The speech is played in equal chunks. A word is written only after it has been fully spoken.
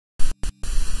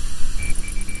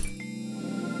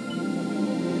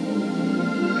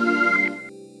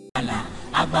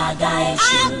Agbada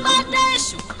èṣù. Agbada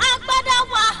èṣù, agbada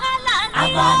wàhálà ni.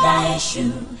 Agbada èṣù,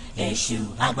 èṣù,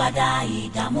 agbada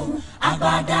ìdààmú.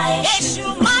 Agbada èṣù. Èṣù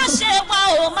má ṣe wá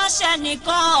o, má ṣe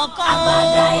nìkan ọkọ.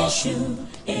 Agbada èṣù,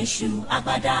 èṣù,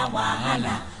 agbada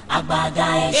wàhálà. Agbada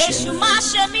èṣù. Èṣù má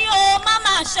ṣe mí o, má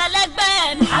má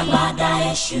ṣẹlẹ́gbẹ́ mi. Agbada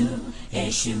èṣù,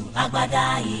 èṣù, agbada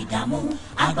ìdààmú.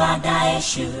 Agbada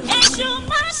èṣù. Èṣù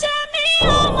má ṣe mí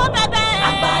o, mo bẹ̀bẹ̀.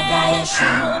 Agbada èṣù,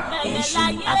 èṣù,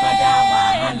 agbada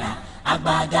wàhálà.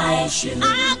 Agbada èṣù.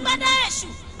 Agbada èṣù,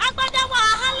 agbada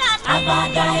wàhálà ni.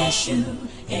 Agbada èṣù,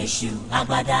 èṣù,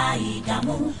 agbada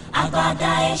ìdààmú.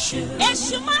 Agbada èṣù.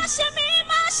 Èṣù má ṣe mí,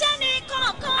 má ṣe ní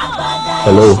kankan. Agbada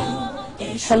èṣù.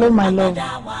 Hello, my love.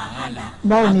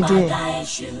 Báwo ni díẹ̀?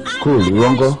 Cool, you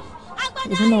wan go?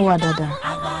 Ìdí náà wà dáadáa.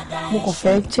 Mo kàn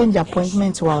fẹ́ change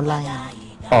appointment wa ọ̀la yẹn.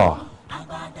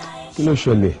 Kí ló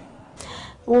ṣẹlẹ̀?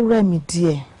 Ó rẹ̀ mí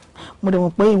díẹ̀. Mo dẹ̀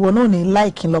mọ̀ pé ìwọ náà ní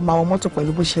láìkí lọ máa wọ mọ́tò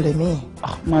pẹ̀lú bó ṣe rẹ̀ mí.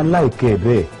 Máa láìkẹ́ ẹ̀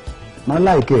bẹ́ẹ̀. Máa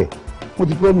láìkẹ́ ẹ̀. Mo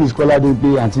ti promise Kọ́ládé pé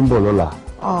àǹtí ń bọ̀ lọ́la.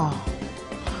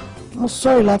 Mo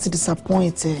sorry láti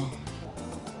disappoint ẹ.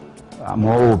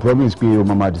 Àmọ́ o promise pé o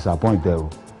máa disappoint ẹ o.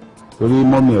 Torí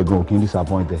mọ́mí ẹ̀gbọ́n ò kí ń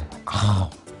disappoint ẹ.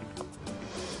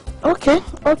 Okay.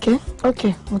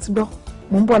 Mo ti gbọ́.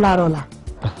 Mo ń bọ̀ láàárọ̀ ọ̀la.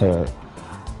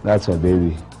 That's my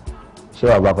baby. Ṣé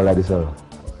wàá bá Kọ́ládé sọ̀rọ̀?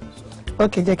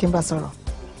 Okay, jẹ́ kí n bá sọ̀rọ̀.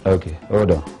 Okay,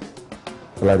 hold on.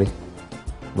 Kọ́ládé,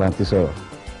 bá ń tí sọ̀rọ̀.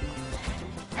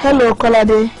 Hello,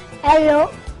 Kọ́ládé. Hello.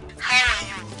 How are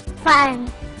you?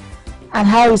 Fine. And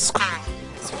how is school?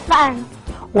 It's fine.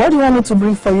 What do you want me to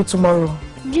bring for you tomorrow?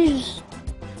 Juice.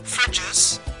 Fruit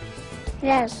juice?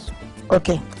 Yes.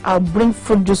 Okay, I'll bring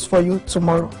fruit juice for you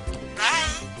tomorrow.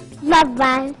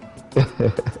 Bye-bye.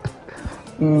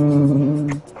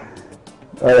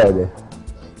 All right then.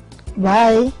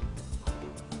 Bye.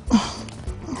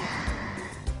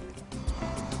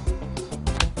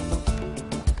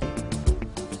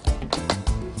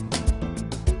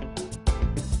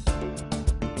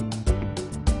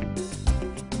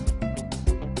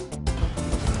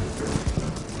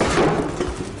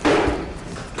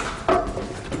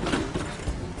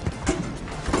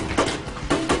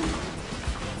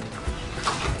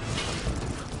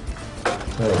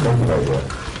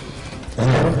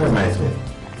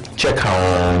 Check how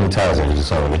many times I just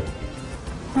saw it.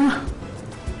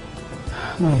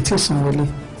 No, it is not really.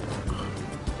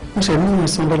 I said, no,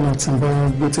 it's not like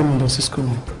somebody getting in the school.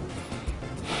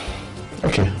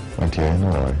 Okay, no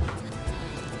worry.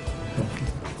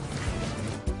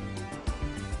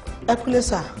 Ekule,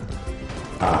 sir.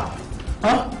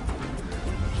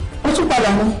 What's your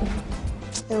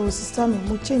problem? Sister,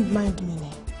 me change mind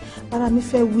me. But I'm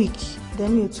weak.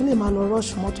 Then you too lè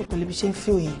rush motor pẹ̀lú bí ṣe ń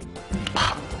feel yẹn.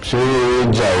 Ṣé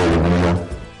ó jà o ni mo?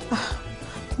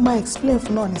 Ma explain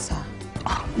fún náà ni sir.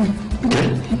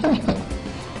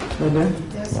 Okay.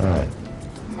 Yes. All right.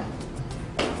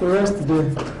 For rest there.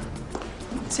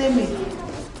 Tell me.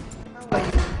 How are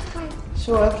you?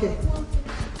 Sure, okay.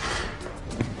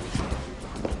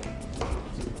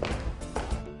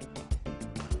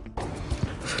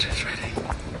 Food is ready.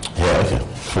 Yeah, okay.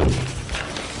 Food.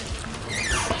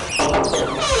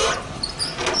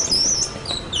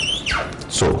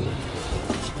 So,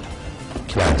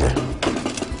 Claudia.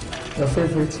 Your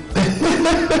favorite?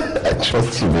 I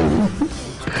trust you, baby.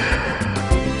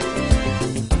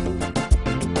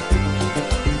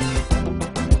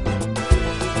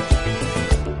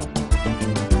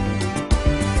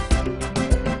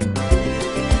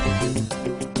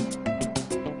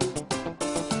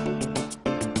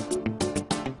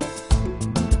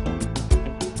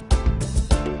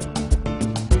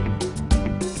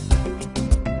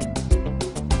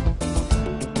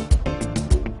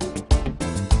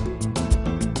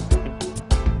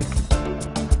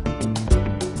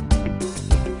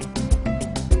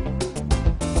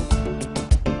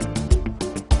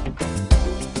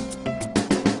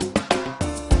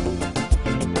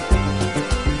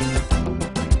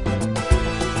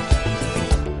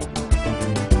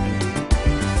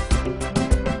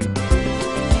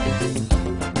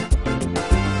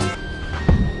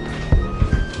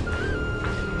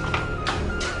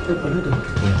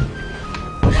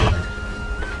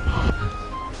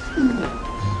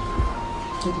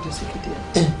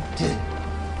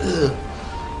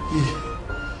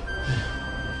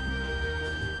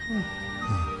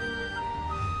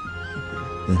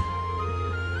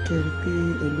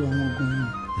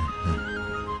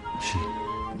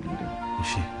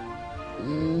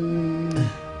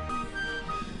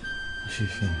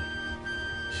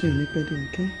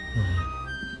 Okay?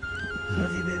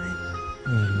 Love you, baby. I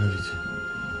love you too.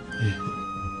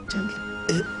 Gently.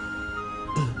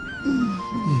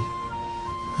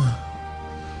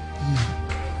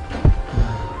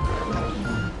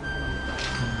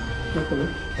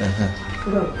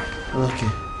 Okay.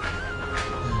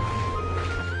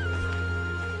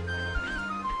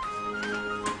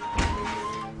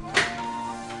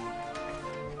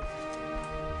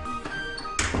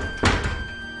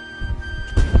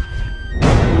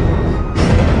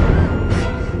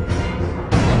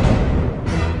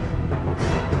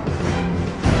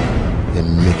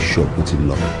 Then make sure put it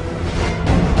locked.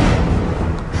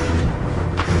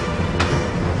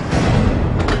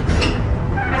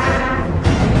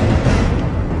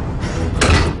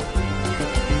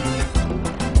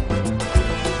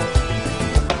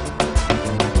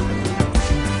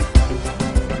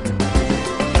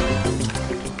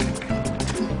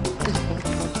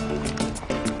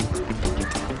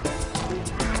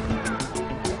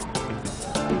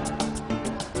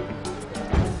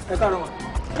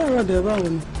 Dẹ̀ báwo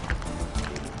ni?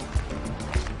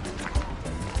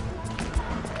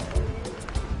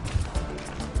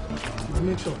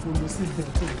 Make sure kó lọ sí ibẹ̀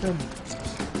tó fẹ́ mọ̀.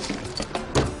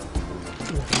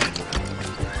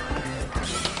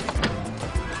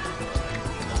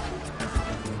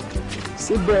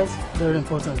 Seatbelt, very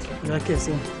important. Like I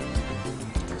said.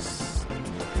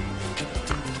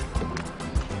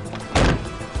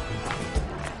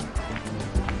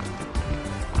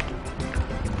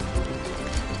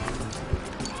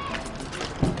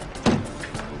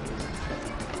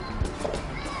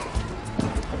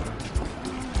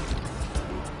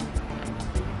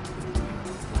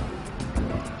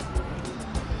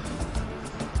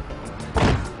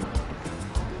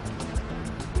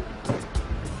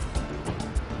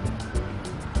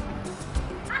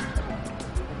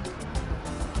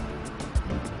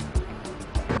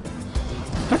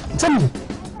 Tell me,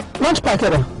 lunch pack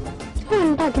here.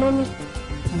 Back, mommy.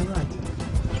 All right.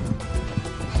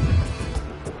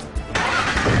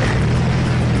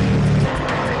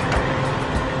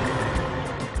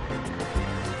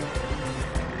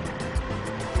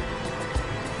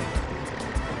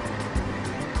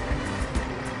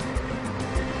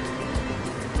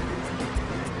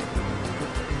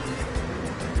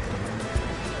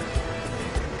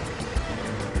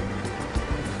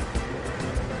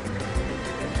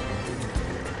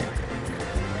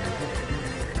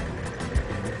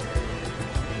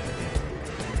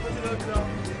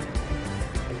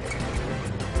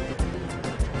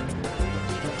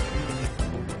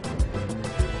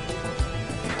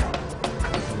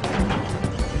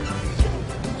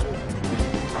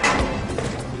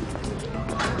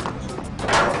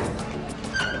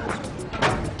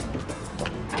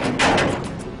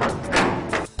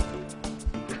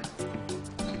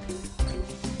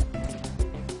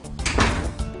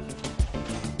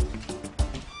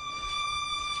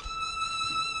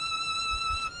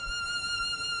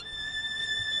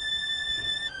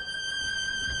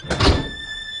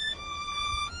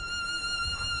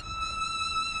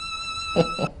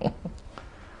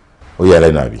 Ó yà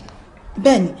lẹ́nu àbí?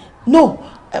 Bẹ́ẹ̀ni, no,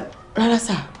 rárá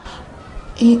sà.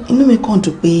 Inú mi kàn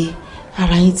dùn pé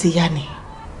ara yín ti yá ni.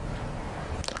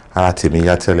 Ara tèmi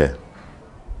yá tẹ́lẹ̀.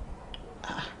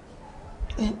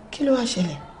 Kí ló wá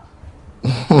ṣẹlẹ̀?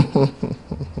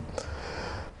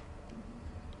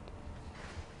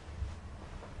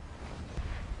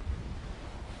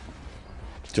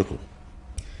 Jókòó.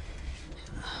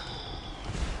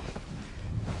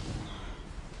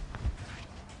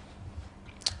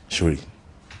 Sori,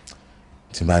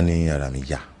 tí bá ní ara mi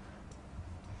yá,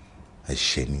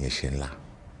 ẹ̀ṣẹ̀ ni ẹ̀ṣẹ̀ ńlá.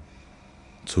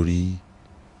 Torí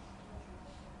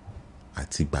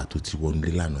àti ìgbà tó ti wọnú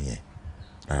ilé lánàá yẹn,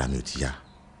 ara mi ò ti yá.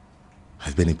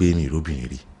 Àfi bẹ́ẹ̀ ni pé mi ìróbìnrin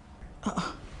rí.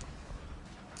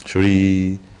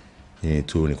 Sori, ìrìn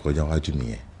tó rìn kọjá wájú mi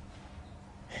yẹn.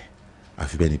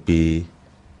 Àfi bẹ́ẹ̀ ni pé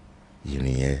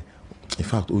ìrìn yẹn, in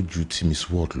fact, ó ju ti Miss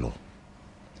World lọ.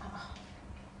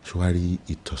 Ṣé wàá rí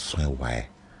ìtọ̀sán ẹwà ẹ̀?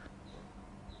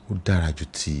 Ó dára ju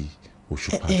ti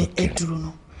òṣùpá tó kẹrin. Ẹ dúró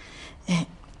náà.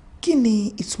 Kí ni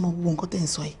ìtumọ̀ gbogbo nǹkan tẹ́ ń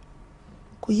sọ yìí?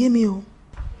 Kò yé mi o.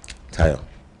 Táyọ̀,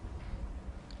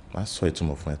 máa sọ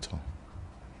ìtumọ̀ fún ẹ tán.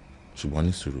 Ṣùgbọ́n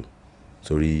ní sùúrù,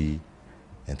 torí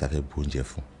ẹni tá fẹ́ bu oúnjẹ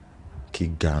fún kí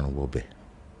gàrún wọbẹ̀.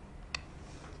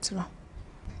 Tíra.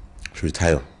 Ṣòrí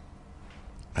Táyọ̀,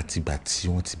 àtìgbà tí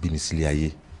wọ́n ti bí mi sílé ayé,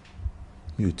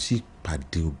 mi ò tí ì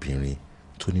pàdé obìnrin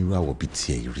tó nírú àwọ̀ bíi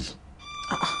tiẹ̀ rí.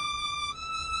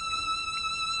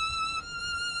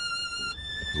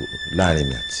 Láàrin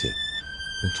mi àti ẹ̀,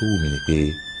 ohun tó wù mí ni pé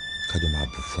kájọ máa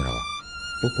bù fúnra wa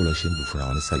bọ́pọ̀ lọ ṣe ń bù fúnra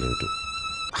wa nísàlẹ̀ odò.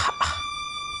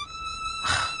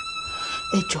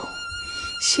 Ẹ jọ̀ọ́,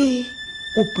 ṣé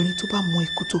obìnrin tó bá mọ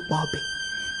ikú tó pa ọbẹ̀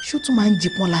ṣó tún máa ń jí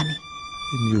pọ́nlá ni?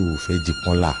 Èmi ò fẹ́ jí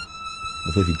pọ́nlá, mo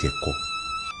fẹ́ fi jẹ̀kọ,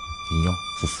 iyán,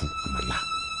 fùfú, àmàlà,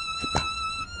 ẹ̀pà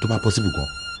tó bá possible gan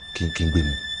kí n gbé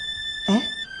mu.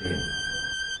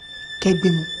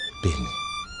 kẹ́gbẹ́ mu. bẹ́ẹ̀ni.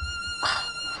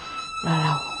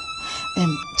 rárá o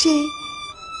ṣé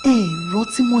ẹ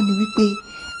rántí mọ́ ni wípé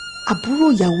àbúrò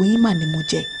ìyàwó yín mà ni mo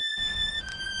jẹ́.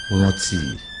 mo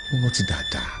rántí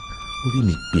dáadáa orí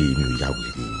mi pé mi ò ya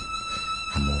wèrè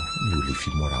àmọ́ mi ò lè fi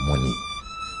mọ́ra mọ́ ni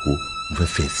o mo fẹ́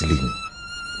fẹ́ sílé ni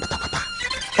pátápátá.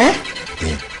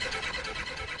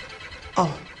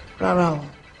 rárá o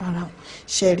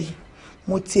ṣẹ́rí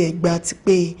mo tiẹ̀ gba ti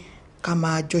pé ká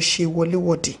máa jọ ṣe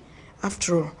wọléwọ̀de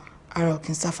after all ara ò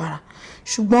kì í sáfara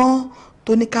ṣùgbọ́n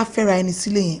tó ní ká fẹ́ra ẹni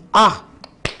sílé yẹn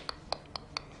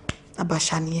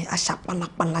àbàṣà nìyẹn àṣà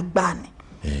pálapàla gbáà ni.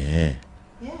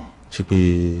 ṣé pé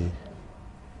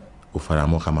o fara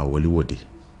mọ́ ká máa wọléwọ̀de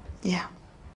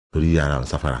torí ara ò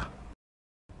sáfara.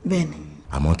 bẹ́ẹ̀ni.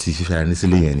 àmọ́ tí fífẹ́ra ẹni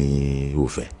sílé yẹn ni o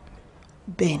fẹ́.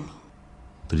 bẹ́ẹ̀ni.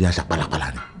 torí àṣà pálapàla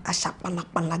ni. àṣà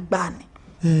pálapàla gbáà ni.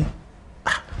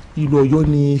 ìlú Ọ̀yọ́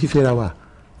ni fífẹ́ra wa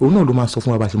òun náà ló máa sọ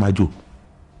fún wa bá ṣe máa jò.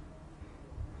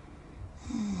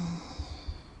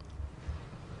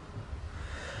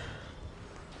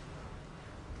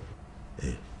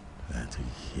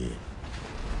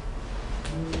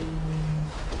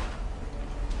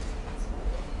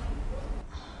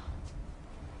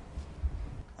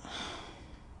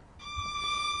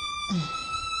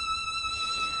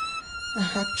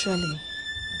 Actually,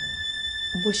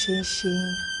 bó ṣe ń ṣe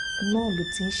náà ló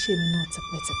ti ń ṣe mí náà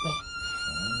tipẹ́tipẹ́.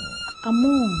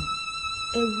 Àmọ́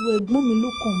ẹ̀rù ẹ̀gbọ́n mi ló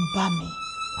kàn ń bà mí.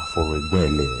 Àfọ̀rọ̀ ẹ̀gbọ́n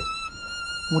ẹ̀ lẹ̀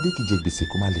ọmọdé kìí jẹ gbèsè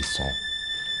kó má lè san.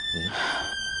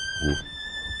 Wo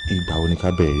ìgbà wo ni ká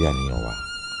bẹ̀rẹ̀ rí àníyàn wa?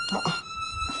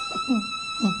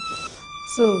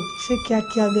 So ṣé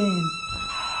kíákíá bẹ́ẹ̀ ni?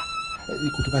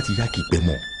 Ikú tó bá ti yá kìí pẹ́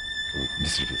mọ́.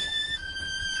 Nísìnyí.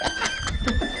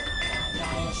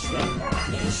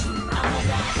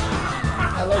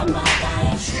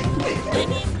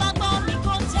 Ẹni bá gbọ́ mi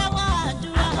kó tẹ́wọ́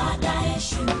àdúrà. Agbada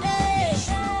èṣù,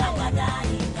 èṣù, agbada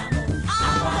ìdààmú,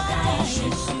 agbada èṣù.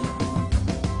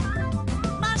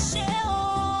 Má ṣe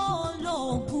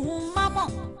olóògùn mámọ̀,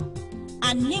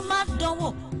 àní má dánwò,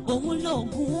 òun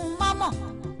lóògùn mámọ̀.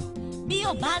 Bí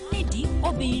ò bá nídìí,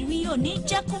 obìnrin ò ní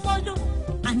jẹ́ kúmọ́lú.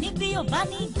 Àní bí ò bá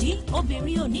nídìí,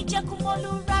 obìnrin ò ní jẹ́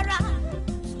kúmọ́lú rárá.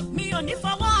 Mi ò ní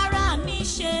fọwọ́ ara mi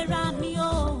ṣe ra mi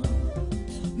o.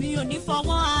 Mi ò ní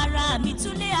fọwọ́ ara mi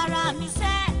túlé ara mi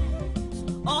sẹ́.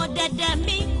 Ọ̀dẹ̀dẹ̀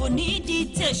mi kò ní di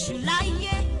tèṣù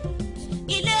láyé.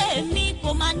 Ilé mi kò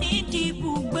máa ní di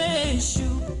ibùgbé èṣù.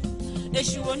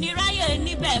 Èṣù ò ní ráyè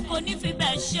níbẹ̀ kò ní fi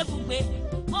bẹ̀ ṣe bùgbé.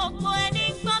 Gbogbo ẹni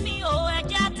gbọ́ mi ò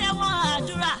ẹ̀jẹ̀ àtẹ́wọ́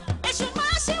àdúrà. Èṣù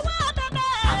máa ṣe wá bẹ́bẹ́.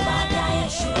 Agbada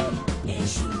èṣù,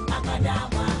 èṣù, agbada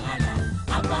wàhálà.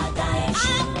 Agbada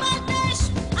èṣù. Agbada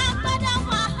èṣù, agbada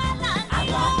wàhálà ni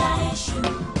ó. Agbada èṣù,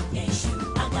 èṣù,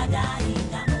 agbada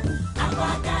ìdààmú.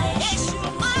 Agbada èṣù. Èṣù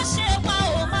má ṣe wá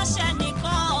o, má ṣe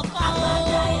nìkan ọkọ.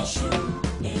 Agbada èṣù,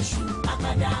 èṣù,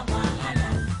 agbada wàhálà.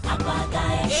 Agbada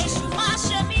èṣù. Èṣù má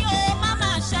ṣe mí o, má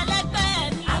má ṣẹlẹ́gbẹ́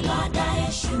mi. Agbada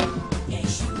èṣù,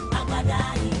 èṣù, agbada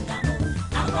ìdààmú.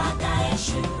 Agbada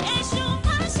èṣù. Èṣù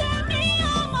má ṣe mí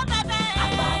o, mo bẹ̀bẹ̀.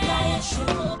 Agbada èṣù,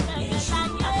 èṣù,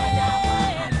 agbada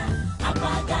wàhálà.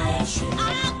 Agbada èṣù.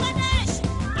 Agbada èṣù,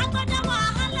 agbada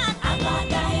wàhálà ni.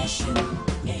 Agbada èṣù,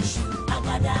 èṣù,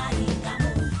 agbada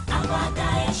ìdààmú. Agbada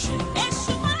èṣù.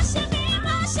 Èṣù má ṣe mí,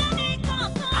 má ṣe mí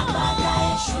kankan. Agbada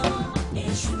èṣù,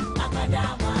 èṣù, agbada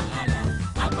wàhálà.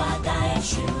 Agbada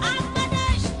èṣù. Agbada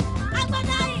èṣù,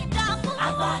 agbada ìdààmú.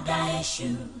 Agbada èṣù,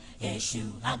 èṣù,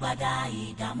 agbada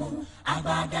ìdààmú.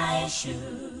 Agbada èṣù.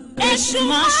 Èṣù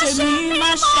má ṣe mí,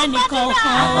 má ṣe ní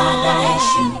kankan. Agbada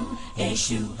èṣù.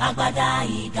 Èṣù, agbada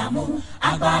ìdààmú.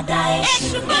 Agbada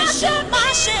èṣù. Èṣù má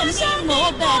ṣe mí, mo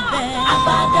bẹ̀bẹ̀.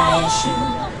 Agbada èṣù.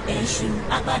 Èṣù,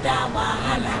 agbada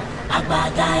wàhálà.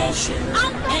 Agbada èṣù.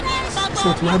 Ẹni bá gbọ́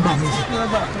ṣé tí wàá gbà mí sí.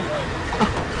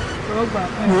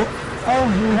 wo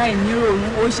ọ̀hún ìníròyìn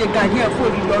ó ṣe gàdí ẹ̀ fún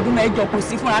òdìdí ọdún mẹ́jọ kò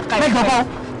sí fúnra ká mẹ́jọ kan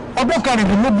ọdún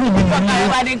kẹrìndínlógún mi nìyí. ọkàn ẹ̀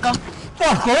bá dé nǹkan.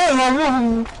 ọkọ̀ ìrọ̀rùn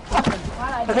mi.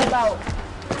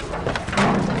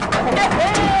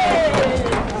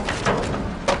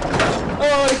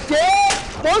 òkè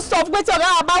mo ń sọ fún pé tí ọ̀gá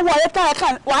wa bá wọlé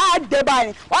kárakára wàá dé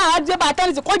báyìí wàá dé bá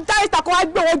tẹ́lifíṣàn kó já ìta kó wá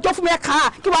gbé owó jó fún mi kàn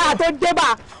án kí wàá tó dé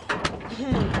bá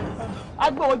wá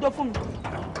gbé owó jó fún mi.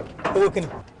 owó kìnnì.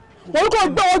 mo ní kó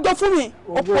gbé owó jó fún mi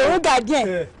òpòrò gàdí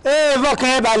ẹ̀.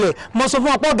 fọkàn ẹ balẹ̀ mo sọ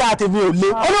fún ọ̀pọ̀ ga tèmi ò lé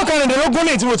ọdún kẹrìndínlógún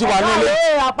lè tí mo ti wà nílé.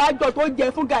 àbájọ tó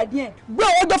jẹ fún gàdí ẹ̀ gbé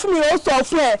owó jó fún mi ó sọ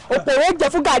fún ẹ òpòrò jẹ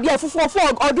fún gàdí ẹ̀ fún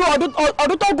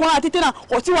ọdún tó gun àti tínà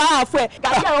kò sí wàhálà fún ẹ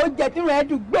gàdí ẹ̀ ó jẹ tí rẹ̀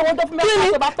dùn gbé owó jó fún mi.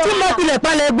 tí mo tilẹ̀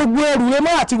palẹ̀ gbogbo ẹrù rẹ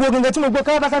mọ́ àti gbogbo nǹkan tí mo gbé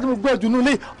káyọ̀dá tí mo gbé jù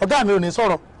nílé ọ̀gá mi ò ní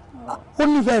sọ̀rọ̀ ó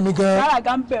nífẹ̀ẹ́ mi gan-an.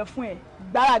 gbáraga ń bẹ fún ẹ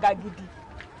gbáraga gidi.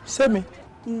 sẹ́mi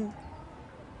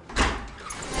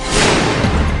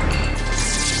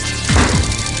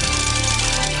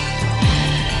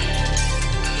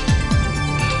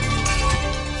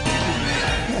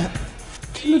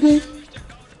dé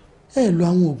ẹ lo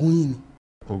àwọn oògùn yìí ni.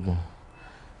 oògùn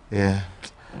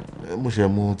mo ṣe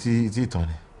mu tí ìtàn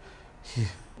ni.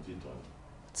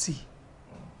 tí.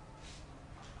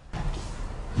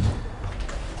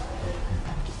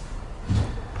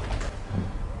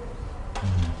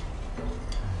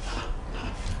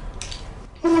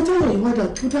 ọmọ táwọn ìwádà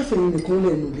tó dáfẹ̀yìn nìkan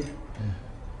lẹ́nu lé.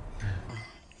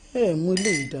 Mú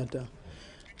eléyìí dáadáa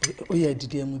ó yẹ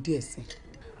dìde ẹ mú díẹ̀ sí.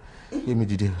 gbé mi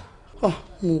dìde.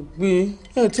 mo gbé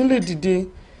ẹ tún lè dìde.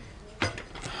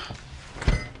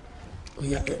 ó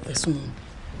yá ẹ̀sùn mi.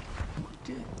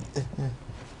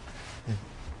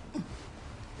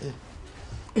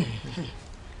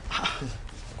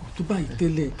 kò tó báyìí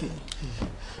tẹ́lẹ̀ kẹ́.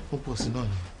 ó pọ̀ sí náà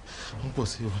ni ó pọ̀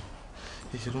sí o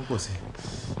ìṣe ló ń pọ̀ sí.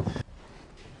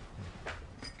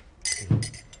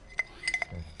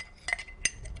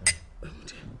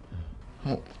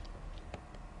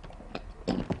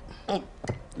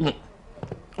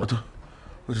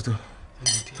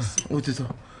 Ó ti tọ́.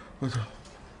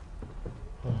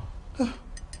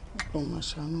 ọmọ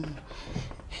ṣàánú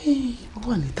ó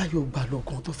wà ní Táyọ̀ gbà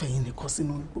lọ́kàn tó fẹ̀yìn nìkan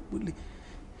sínú gbogbo ilé.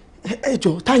 ẹ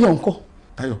jọ Táyọ̀ ńkọ́.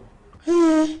 Táyọ̀.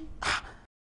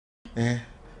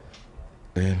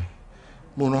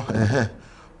 mo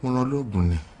rán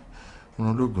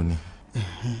lóògùn ni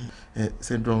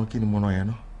syndrome kí ni mo rán yẹn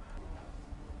náà.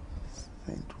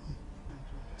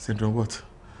 syndrome what?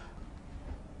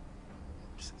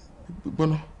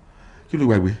 gbọ́nà kí ló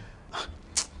gbàgbé.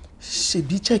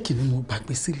 ṣèbí chẹ́ẹ̀kì ni mo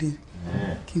gbàgbé sílé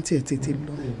kí n tiẹ̀ tètè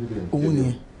lọ òun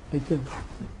nìyẹn ẹgbẹ́ mi.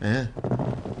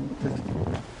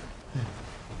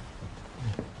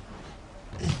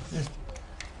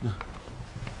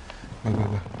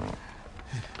 gbàgbàgbà.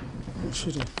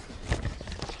 ṣùgbọ́n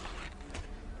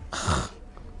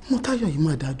mo Táyọ̀ yìí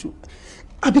máa dájú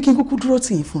àbí kí n kúkú dúró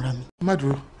tì yín fúnra mi. má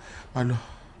dúró má lọ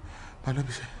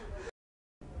bí iṣẹ́.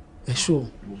 ẹ ṣó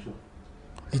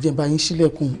ẹ jẹ́ bá yín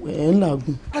ṣílẹ̀kùn ẹ̀ ń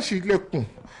làágùn.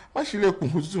 má ṣílẹ̀kùn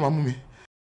òtútù máa mú mi.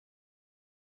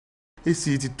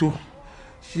 èsì ti tó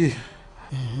ṣe.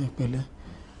 pẹ̀lẹ́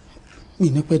mi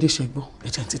ní pẹ́ dé ṣẹ́gbọ́ ẹ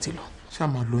jẹ́ n tètè lọ. ṣá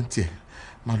máa lọ ń tiẹ̀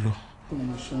máa lọ.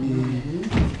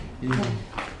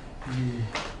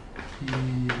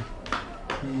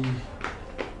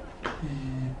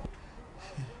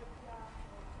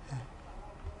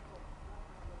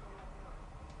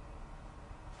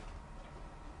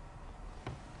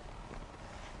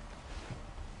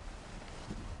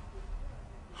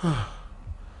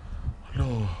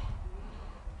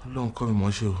 Ọlọ́run kọ́ mi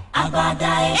mọ̀ ṣe o. Agbada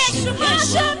èṣù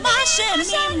má ṣe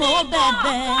mí mo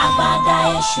bẹ̀bẹ̀. Agbada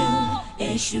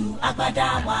èṣù agbada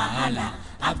wàhálà.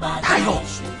 Agbada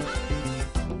èṣù.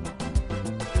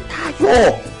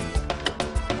 Táyọ̀.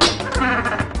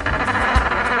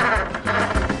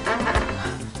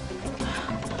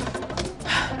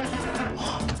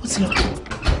 ó ti lọ.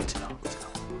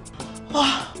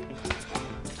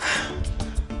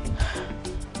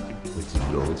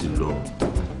 Ó ti lọ.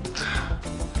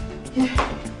 Yeah.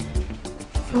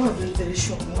 You are very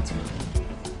sure about it.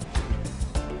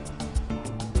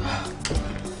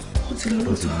 Ó ti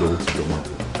lọ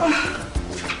máa.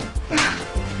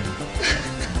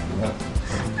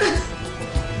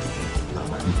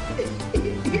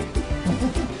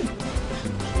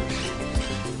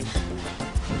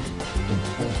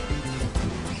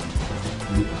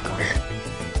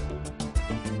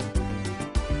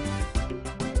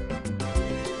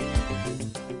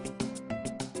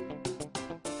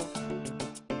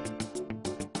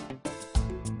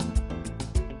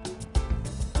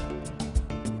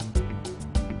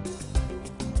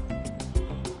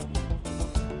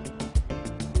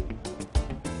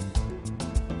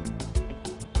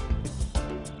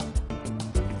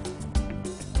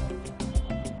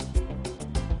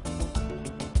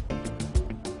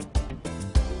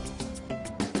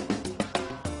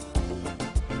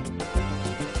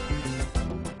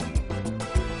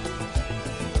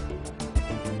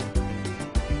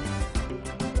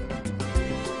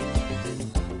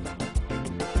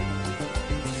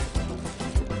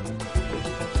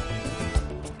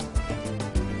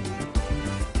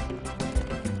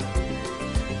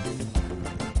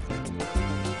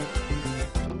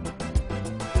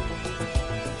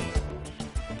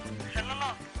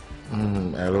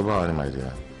 Hello, báwo my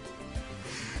dear?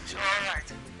 So all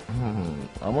right.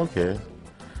 I'm okay.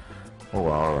 Oh,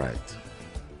 well, all right.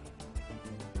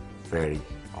 Very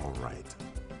all right.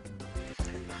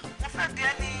 Mo fẹ́ bí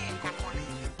ẹni kankan ni.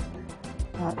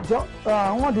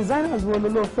 Àwọn designers wo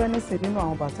ló fẹ́ nísìn nínú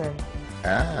àwọn bàtà rẹ̀?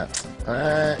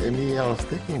 I was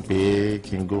thinking pé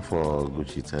kí n go for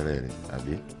Gucci tẹ́lẹ̀ ni,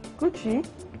 àbí? Gucci?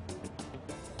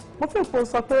 Mo fẹ́ kó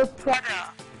sọ pé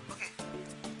Prada.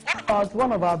 It's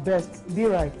one of our best. Be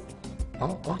right.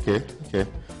 Oh, okay.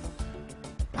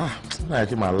 I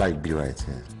think I like Be Right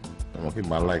here. I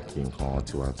think I like King Kong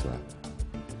Tiwa.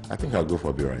 I think I'll go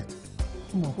for Be Right.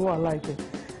 Who I like it.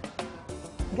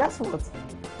 Guess what?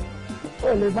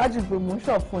 Well, imagine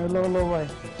promotion for a low way.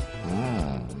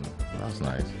 That's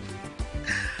nice.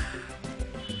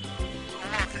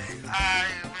 I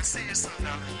will see you soon,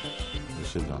 darling. You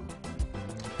should go.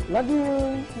 Love you.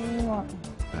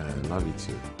 Love you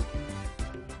too.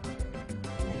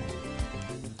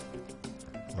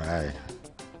 Bye.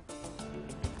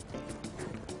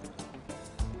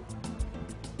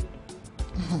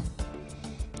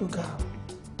 Uga,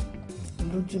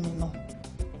 lójú mi náà,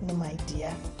 no my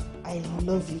dear, I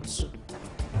love you too.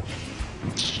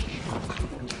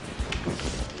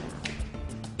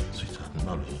 Sweetheart, I'm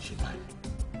not looking at you.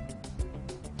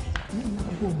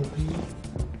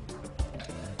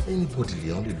 Anybody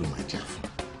they only do my job.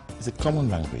 It's a common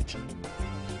language.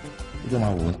 You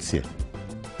don't want to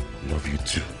love you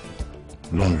too.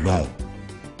 Long.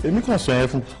 Èmi kàn sọ yẹn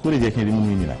fún kó lè jẹ́ kí n rí mú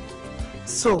mi nìyà.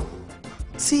 So,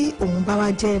 tí òun bá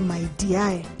wá jẹ́ my dear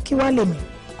ẹ̀, kí wá lè mi?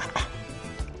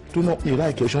 Do not me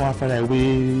like ṣé wọ́n á fara ewé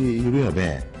irú yẹn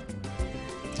bẹ́ẹ̀.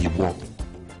 Ìwọ,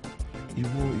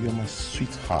 you're my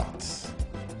sweetheart.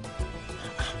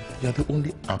 You're the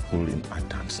only apple in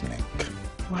Adam's neck.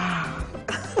 Wow.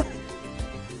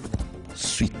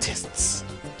 Sweetest.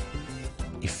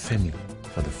 Ifemi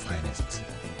for the finest.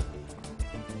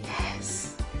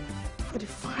 Yes, for the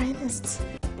finest.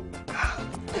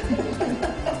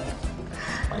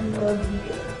 I love you.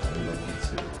 I love you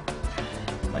too.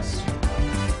 My sweetheart.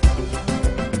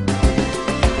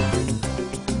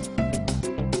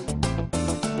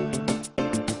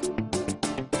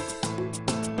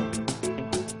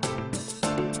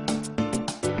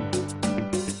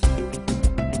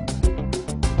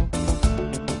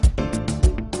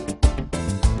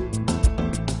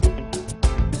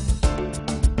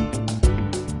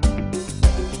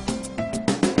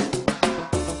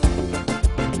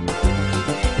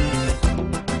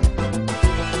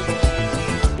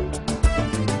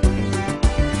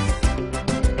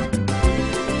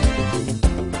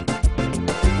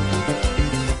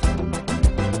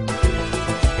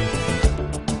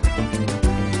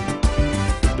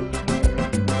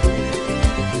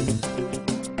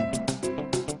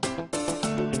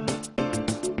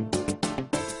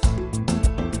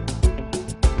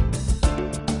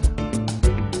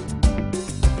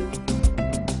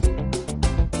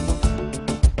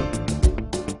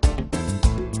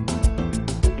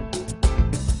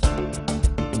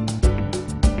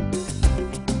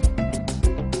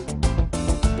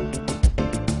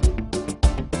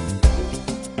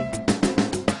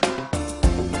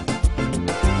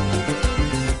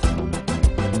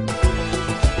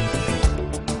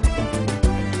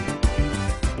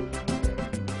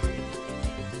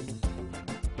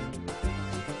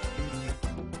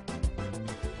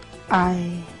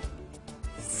 I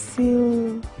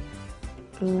feel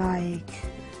like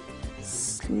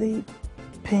sleeping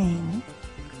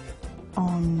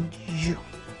on you.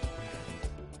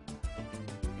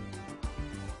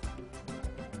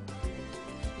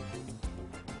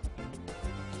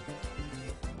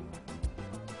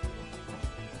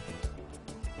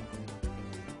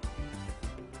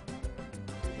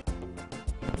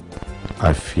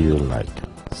 I feel like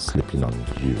sleeping on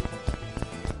you.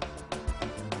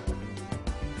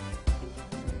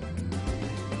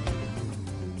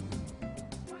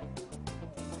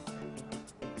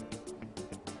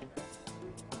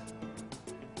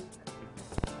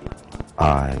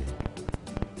 I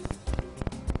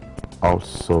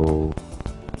also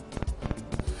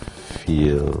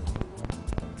feel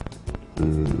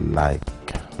like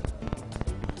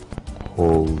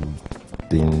holding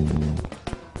you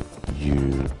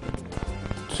to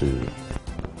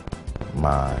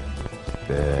my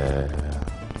bare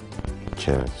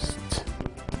chest,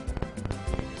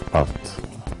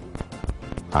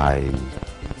 but I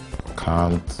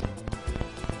can't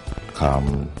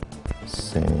come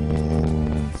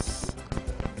since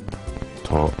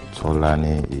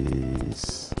Tolani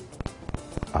is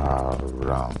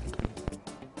around.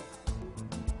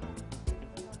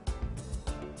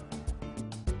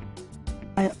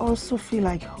 I also feel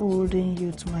like holding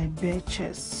you to my bare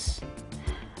chest,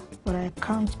 but I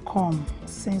can't come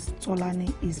since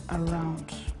Tolani is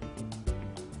around.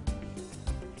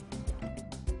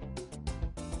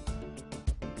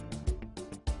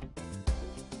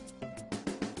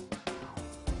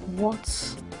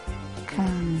 What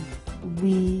can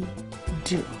we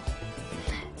do?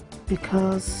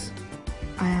 Because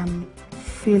I am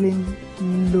feeling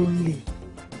lonely.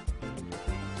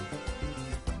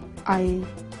 I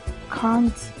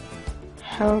can't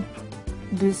help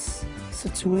this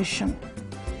situation.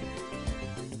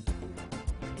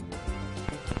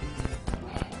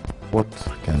 What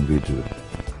can we do?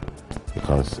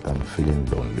 Because I'm feeling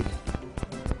lonely.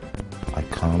 I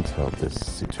can't help this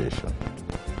situation.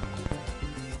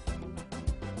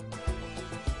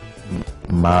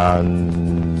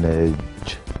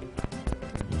 Manage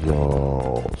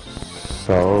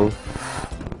yourself.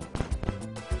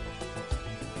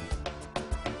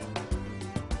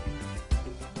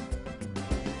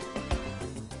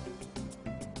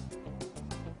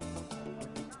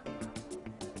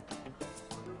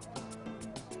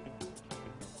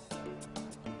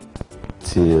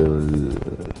 Till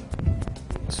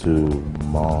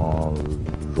tomorrow.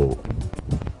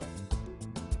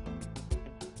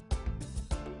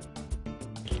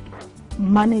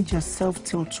 Manage yourself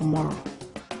till tomorrow.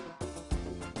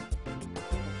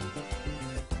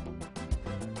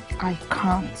 I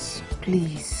can't,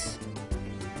 please.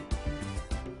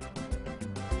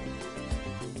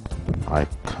 I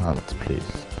can't,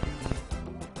 please.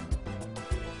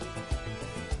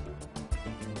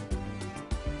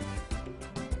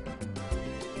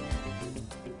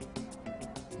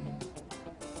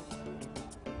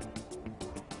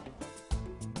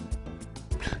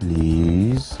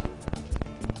 Please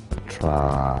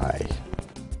try.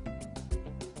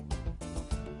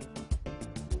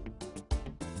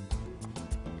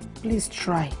 Please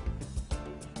try.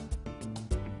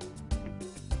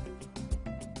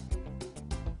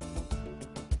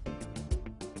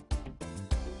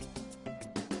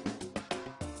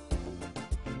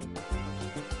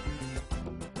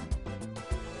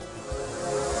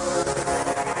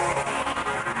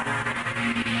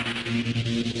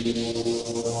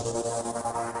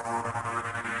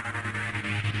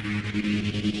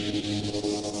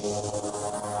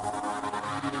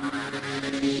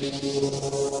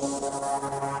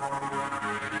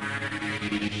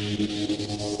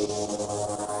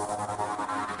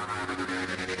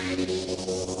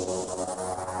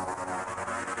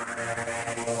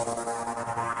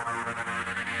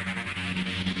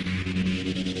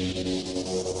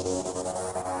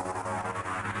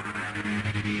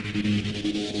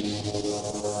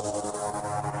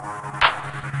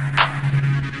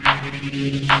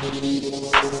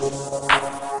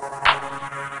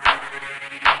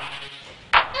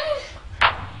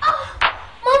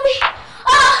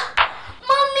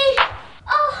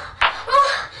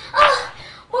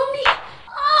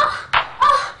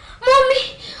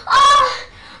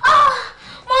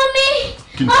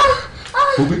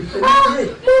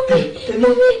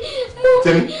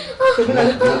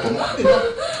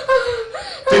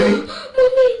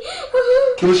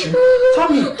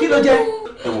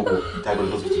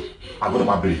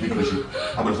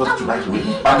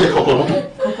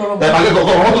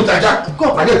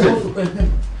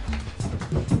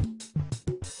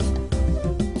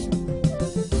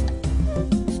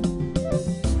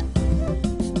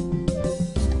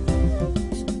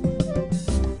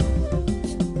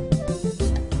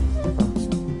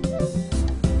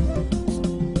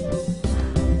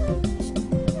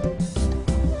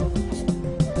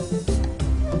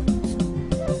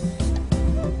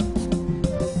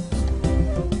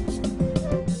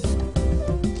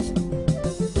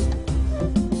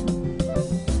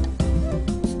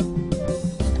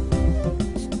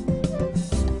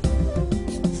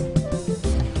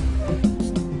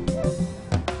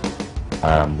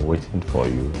 I'm waiting for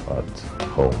you at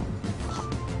home.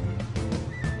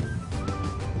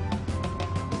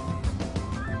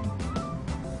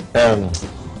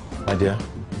 My dear,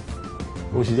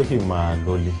 ó ṣe jẹ́ kí n máa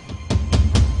lọlé.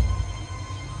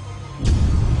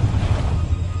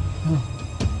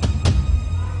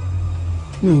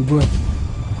 Mi ò gbọ́ ẹ.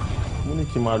 Mo ní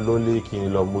kí n máa lọlé kí n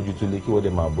lọ mójútó lé kí wọ́n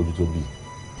dẹ̀ máa bójútó bí.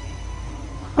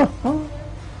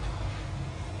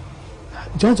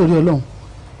 Jọ̀ọ́ nítorí Ọlọ́run,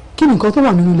 kí ni nǹkan tó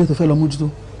wà nínú ilé tó fẹ́ lọ mójútó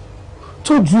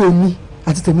tó ju èmi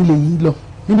àti tèmi lè yí lọ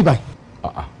níbí báyìí?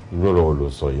 Irú ọ̀rọ̀ wo ló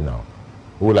sọ yìí náà?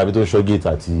 Owó làbí tó ń ṣọ́ géètì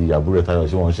àti àbúrò ẹ̀ Táyọ̀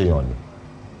ṣé wọ́n ń ṣèyàn ni?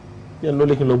 Yẹn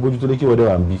lọ́lé kí n lọ bójútó lé kí wọ́n dẹ̀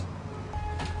wà ń bí.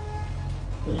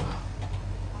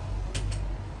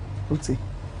 Ó ti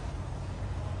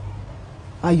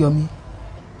Ayọ̀mí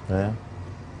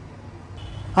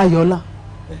Ayọ̀ọ́lá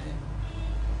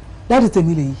dáàdì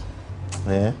tèmi lè yí.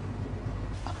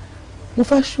 Mo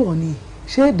fẹ́ ṣọ́ ni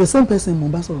ṣé the same person mo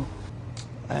bá sọ̀rọ̀?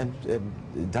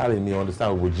 Darling mi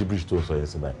understand gbogbo gibberish tó sọ yẹn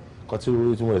sí báyìí. Kọ́ tí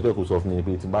mo expect kò sọ fún mi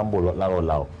pé tí bá ń bọ̀ láàárọ̀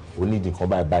ọ̀la o ní ìdí kan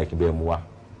báyìí kí bẹ́ẹ̀ mú wá.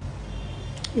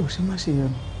 Yóò ṣe má ṣe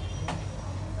yẹn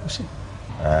o ṣe.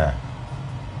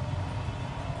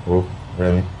 Ó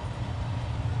Rẹ̀mí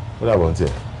ó dàbọ̀ ní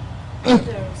tiẹ̀.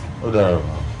 Ó dára o.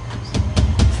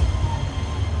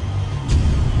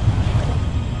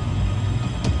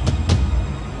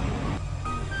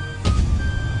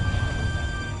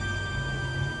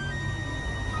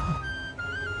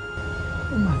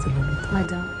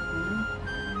 Madam,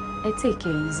 take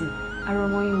it easy. Ara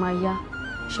ọmọ yín máa yá.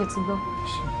 Ṣé ti gbọ́?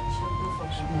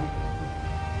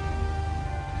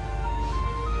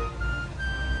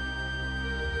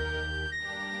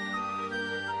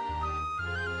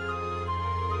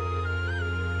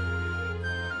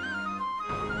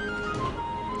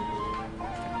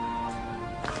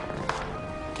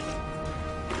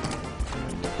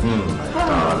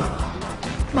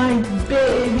 My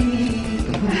baby.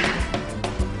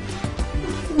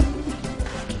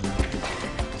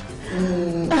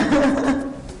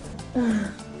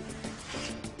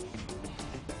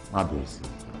 Má bẹ̀rẹ̀ sí.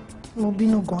 Mo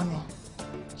bínú gan ni.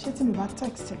 Ṣé tí mi bá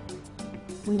text ẹ,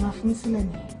 mo máa fi mí sílẹ̀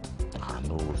nìyẹn?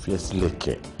 Àná ò fi ẹ́ sílẹ̀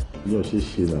kẹ̀. Bí o ṣe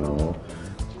ṣe làwọn,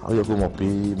 àwọn yẹ kó mọ̀ pé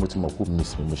mo ti mọ̀ kó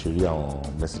miss mi, mo ṣe rí àwọn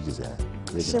messages ẹ̀.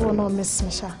 Ṣé wọn náà miss mi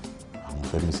ṣá? Àwọn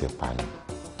fẹ́ miss ẹ̀ pa ni.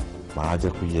 Màá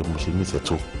jẹ́ kó yẹ mo ṣe miss ẹ̀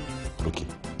tó lókè.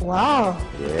 Wow.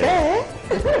 Okay.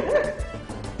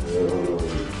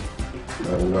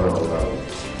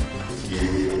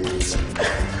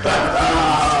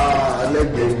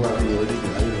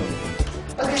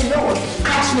 Okay, you know what?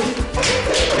 Catch me.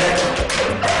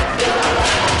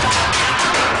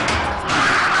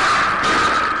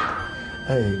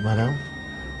 Hey, madam.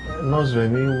 Nurse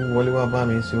Remi wọlé wá bá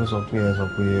mi ṣe ó sọ pé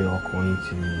ọkùnrin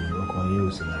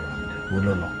yóò sí lára. Wo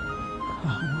ló lọ?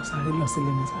 Wọ́n sáré lọ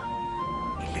sílé mi sá.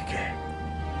 Ìlẹ̀kẹ̀.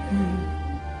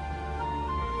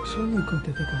 Ṣé ó ní nǹkan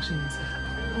tẹ́fẹ́ ká ṣe ní sá?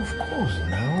 Of course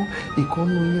now.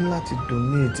 Ìkànnì yín láti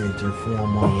donate ẹ̀jẹ̀ fún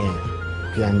ọmọ yẹn.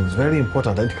 Okay, and it's very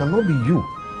important that it cannot be you.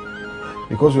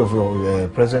 Because of your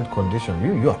present condition,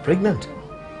 you are pregnant.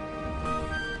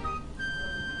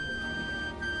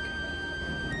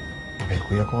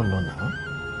 Kò yẹ kó lọ náà.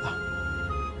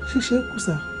 Ṣíṣe kù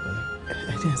sá.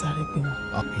 Ẹ jẹ́ sáré pé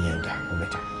wọn. Ìyẹn dà, ó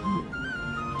bẹ̀ta.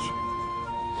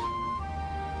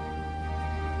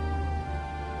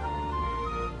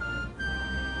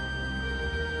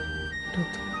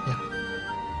 Doctor. Yeah.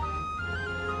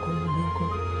 Ọmọ mi kọ́.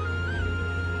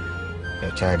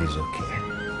 Your child is okay.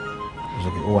 It's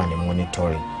okay. Ó wà ní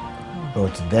monitoring.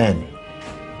 But then,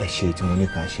 ẹ ṣe tí mo ní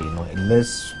ká ṣe náà.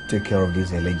 Let's take care of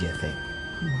this ẹlẹ́jẹ̀ thing.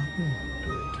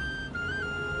 Do it.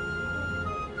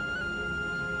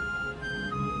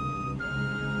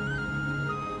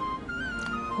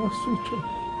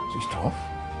 Switch off?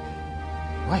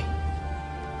 Why?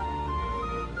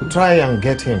 Try and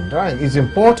get him. Try. It's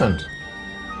important.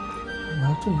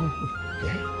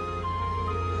 Yeah.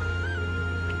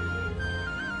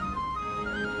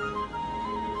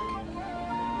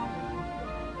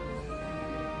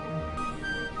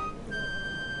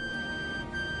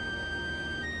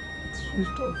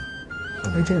 Switch off.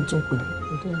 Ẹ jẹ́ n tún pè.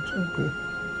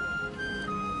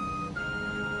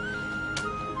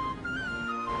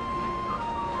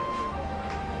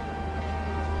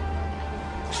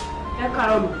 Ẹ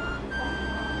káàárọ̀ mà.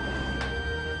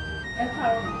 Ẹ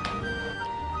káàárọ̀ mà.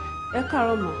 Ẹ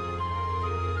káàárọ̀ mà.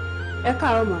 Ẹ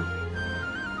káàárọ̀ mà.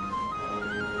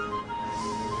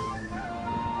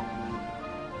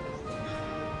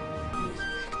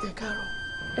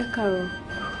 Ẹ káàárọ̀.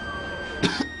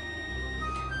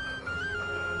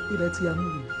 Ilẹ̀ ti yà mú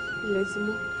mi. Ilẹ̀ ti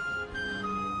mọ́.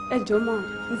 Ẹ jọ̀ọ́ mà,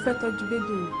 mo fẹ́ tọ́jú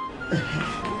bébì mi.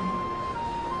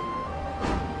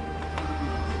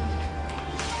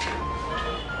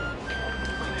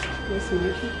 Yes,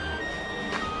 ma'am.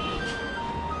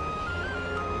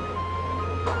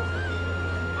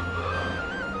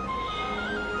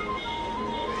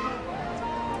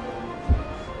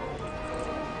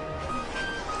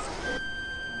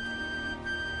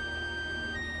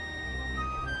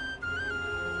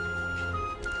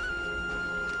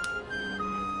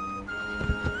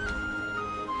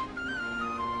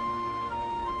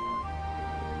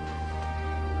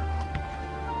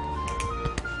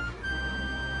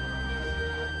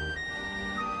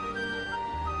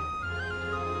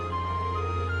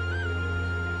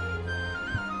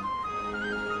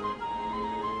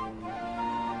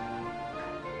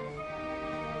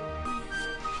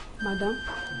 Madam,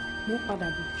 mo padà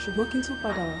bọ̀ ṣùgbọ́n kí n tún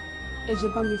padà wá ẹ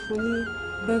jẹ́ bá mi fún ní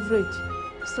beverage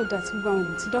so that gbogbo àwọn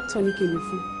ògùn tí dókítà ní kí n lè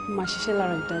fún mi máa ṣiṣẹ́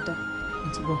lára ẹ̀ dáadáa. Mo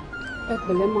ti bọ̀. Ẹ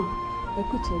pẹ̀lẹ́ mà, ẹ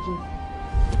kú ìtọ́jú.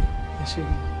 Ẹ ṣe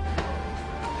mi.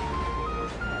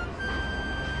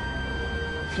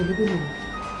 Ṣèlú bí mo wà.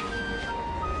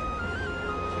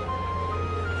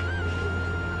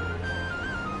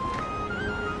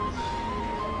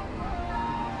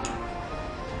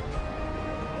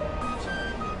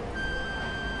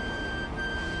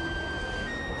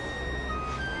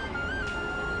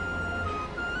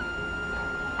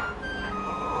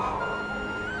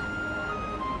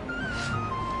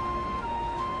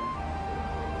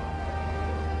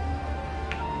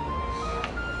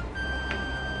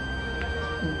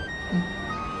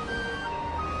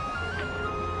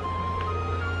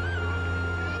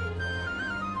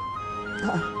 Kí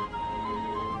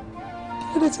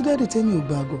ló dé tí dáàdì tẹ́mi ò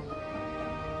gbàgbọ́?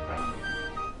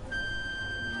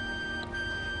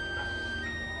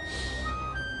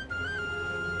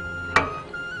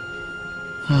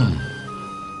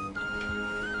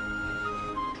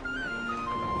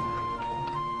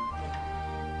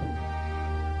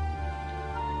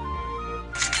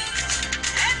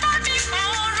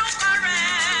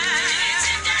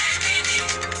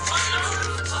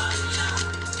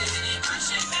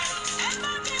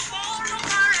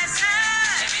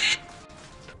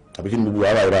 àbí kí ni gbogbo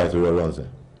ara ìra ìtòrí ọlọ́run sẹ́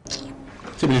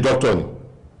ṣé ibi ni dókítà ni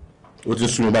ó ti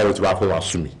ń sú mi báyìí ó ti wá fẹ́ wá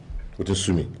sú mi ó ti ń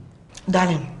sú mi.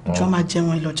 darling jọ máa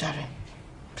jẹun ìlọjà rẹ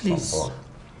please.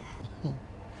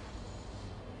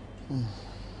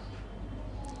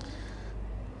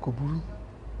 Kò burú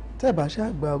tẹ́ ẹ bá ṣáà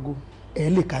gba aago ẹ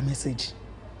lè ka mẹ́sẹ̀gì.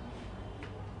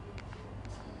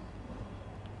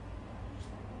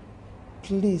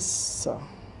 Please,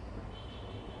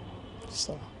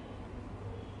 sir,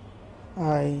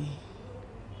 I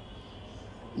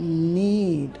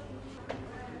need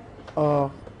a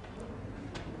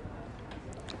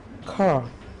car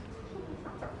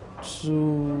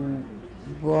to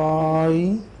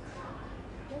buy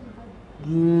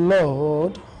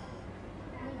blood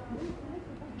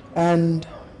and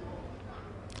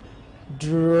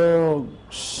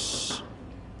drugs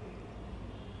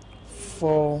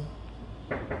for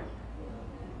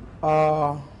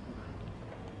our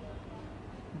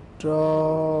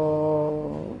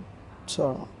daughter,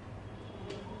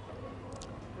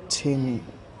 Timmy.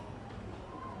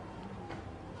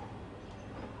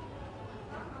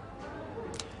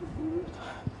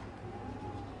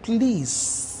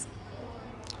 Please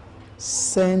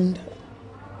send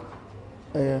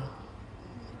a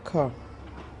car.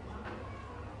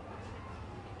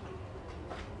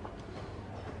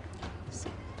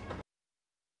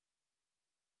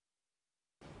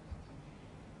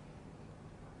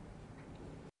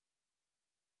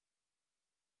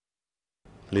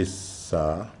 Please,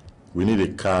 sir, we need a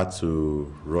car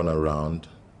to run around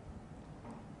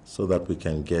so that we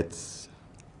can get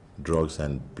drugs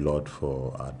and blood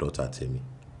for our daughter Timmy.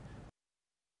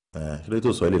 Kí ló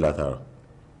tó sọ ilé látara?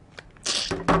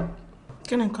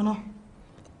 Kí ni nǹkan náà?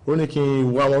 Ó ní kí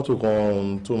n wá mọ́tò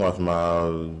kan tó máa fi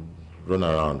máa run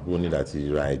around bó ní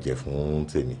láti ra ẹ̀jẹ̀ fún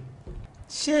Timmy.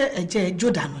 Ṣé ẹ̀jẹ̀ jó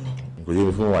dànù ni? Kò yé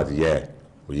mi fún wa ti yẹ ẹ̀,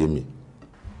 kò yé mi.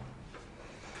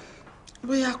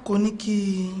 Bóyá kò ní kí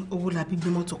owó làbí gbé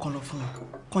mọ́tò kan lọ fún wọn,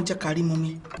 kàn jẹ́ kárí mú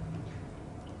mi.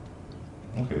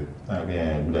 Okay, that'd be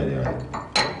a good idea.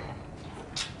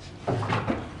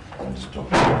 Stop.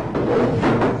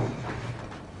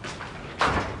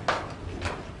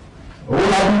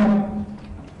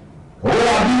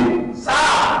 Olabi! Sir!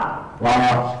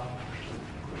 Wow.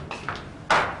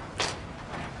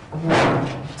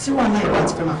 Tí wàá láì bá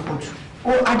ti fẹ́ máa pọ̀ jù,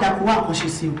 ó àdàkù wà kàn ṣe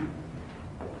sí o.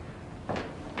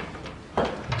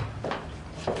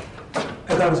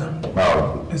 Ẹ káàbọ̀ sá. Báwo?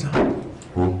 Ẹ sá.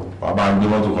 Ó wàá bá ń gbé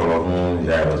mọ́tò kan lọ fún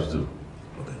ìyá ẹ̀ lọ́sítù.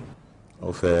 Ó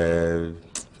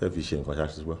fẹ́ fi ṣe nǹkan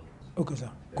ṣáṣí gbọ́. Ok sá,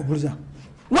 kò burú sá.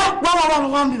 Wá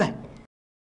ń bí báyìí.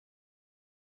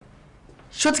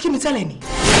 Ṣó ti kí mi tẹ́lẹ̀ ni?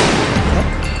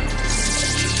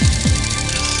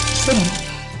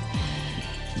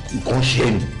 Nǹkan ṣe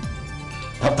ni.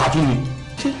 Tàtú ni.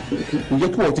 Kò yẹ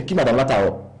kí wọ́n ti kí màdàm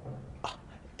látàárọ̀.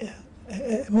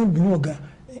 Ẹ má bínú ọ̀gá,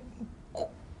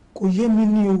 kò yé mi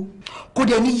ní o. Kò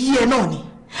dẹ̀ ní yí ẹ náà ni.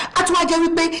 A tún wá jẹ́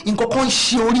wípé nǹkan kan ń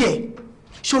ṣe orí ẹ̀.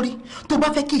 Sórí, tó bá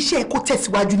fẹ́ kí iṣẹ́ ẹ kó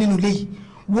tẹ̀síwájú nínú ilé yìí,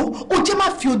 wo ó jẹ́ má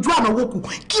fi ojú àná wò kù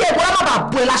kí ẹ̀bùn má bàa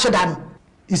bọ́ ẹ láṣọ dànù.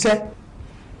 Iṣẹ́.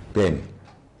 Bẹ́ẹ̀ni.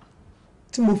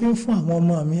 Tí mo fi ń fún àwọn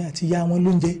ọmọ mi àti ìyá wọn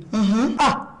lóúnjẹ.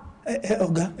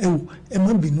 Ọ̀gá ẹ wò ẹ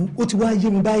má bínú ó ti wá yé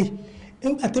mi báyìí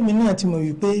nígbà tẹ́mi náà ti mọ̀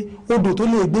wípé odò tó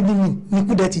lè gbé mi mì ní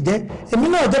kúdẹ ti jẹ́ èmi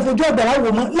náà jẹ́ fojú ọ̀gbàrá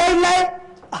wò mọ́ láéláé.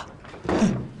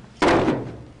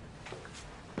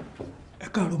 Ẹ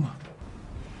káàárọ̀ mà.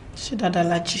 Ṣé dáadáa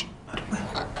la jí?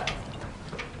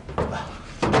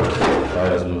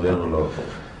 Báyọ̀ sí ló lẹ́nu lọ.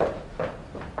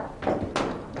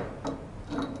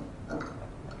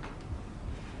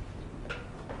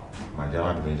 Màjá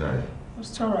má dùn mí jáde.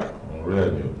 It's all right.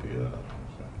 Ọ̀rẹ́ mi ò pè é rárá.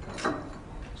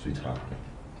 Sweetheart.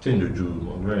 Change ojú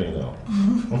ọ̀rẹ́ yìí náà.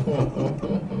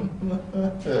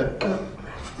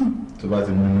 Tó bá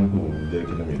ti mú inú kò jẹ́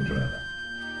kí ló mi dùn rárá.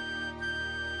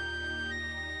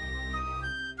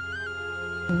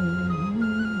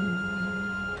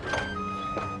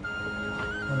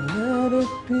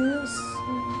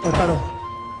 Ẹ káàárọ̀.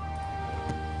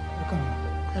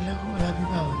 Ẹlẹ́wọ̀n Ọlábí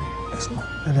báwo ni? Ẹ̀sùn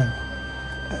dáadáa.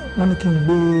 Wọ́n ní kí n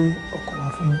gbé ọkọ̀ wá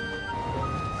fún yín.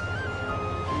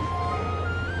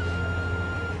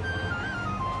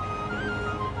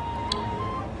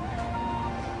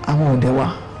 wọn ò dẹ̀ wá.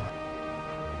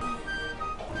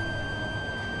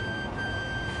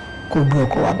 Kò gbé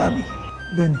ọkọ wá bá mi.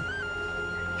 Bẹ́ẹ̀ni.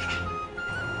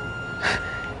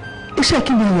 Iṣẹ́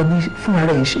kí ni ayọ̀ mi fúnra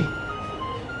rẹ̀ ṣe?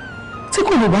 Tí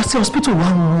kò lè wá sí hospital wá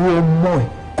wo ọmọ ẹ̀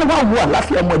kó wá wo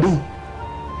àlàáfíà ọmọdé yìí.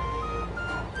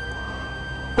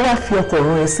 Ó wá fi ọkọ̀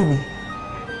ọ̀run ẹ sí mi.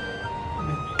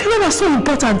 Kí ló wá so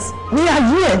important ní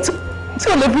ayé ẹ̀ tí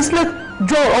ò lè fi sílẹ̀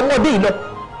jọ ọmọdé yìí lọ?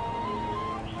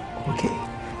 Okay.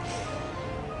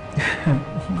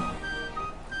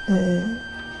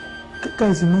 Kíkà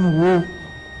ìsìn máa wo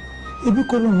ebi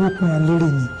kọ́ lóun ó pin àlérè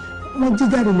ni wọ́n jí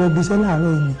jáde lọ bí iṣẹ́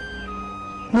láàárọ̀ yìí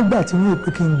nígbà tí wọ́n pè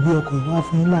kí n gbé ọkọ̀ ìwá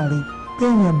fún yín láàárọ̀ pé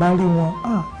èèyàn bá rí wọn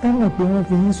ẹ mọ̀ pé wọ́n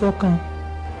fi yín sọ́kàn.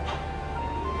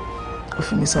 Ó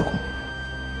fi mí sọ́kàn.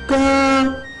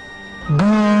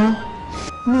 Gan-an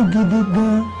ní gidi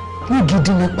gan-an. Ní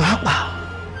gidi ni pàápàá.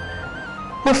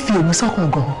 Ó fi èmi sọ́kàn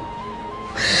gan-an.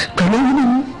 Pẹ̀lú oyún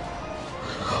nínú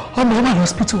ọmọ ẹ wà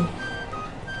lọ́sípítù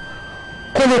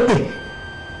kó lè pè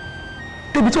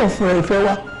débi tí òun fúnra ẹ̀ fẹ́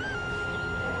wá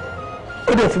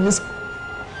ó dẹ̀ fi mí sọ.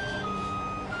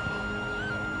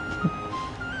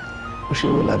 Ó ṣe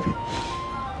wọ́n lábí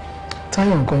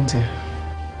Táyọ̀ nǹkan tiẹ̀.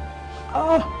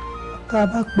 Tá a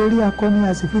bá perí akọni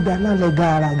a sì fi dá lálẹ́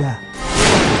gàràgà.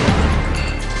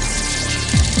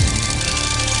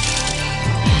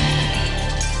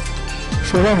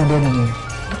 Ṣọlá ọ̀rùn lẹ́nu yẹn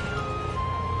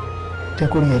jẹ́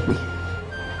kó rí ẹ pé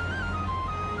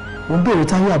òun béèrè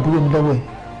Táyọ̀ àbúrò mi lọ́wọ́ ẹ̀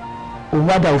òun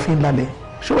wá dá òfin lálẹ́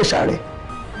ṣó ò ṣàárẹ̀.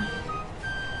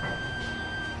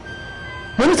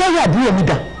 Mo ní Táyọ̀ àbúrò mi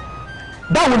dà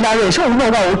báwo lára ẹ̀ ṣé òun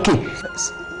náà wà òkè.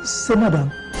 Ṣé madam.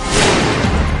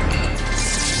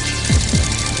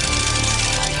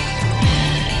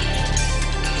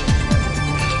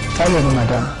 Táyọ̀ ni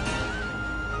madam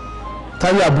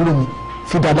Táyọ̀ àbúrò mi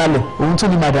fi dá lálẹ́ òun tún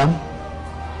ni madam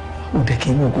ó dẹ̀ kí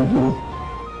n mú gbogbo.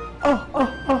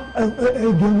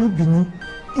 Ẹgbẹ́ olóbìnrin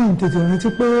ìyìn tètè rántí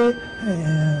pé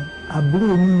àbúrò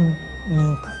mi ni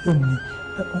Táyọ̀ mi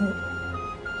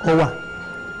ọ wà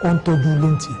ó ń tọ́jú ilé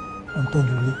ń tiẹ̀ ó ń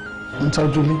tọ́jú ilé. Ń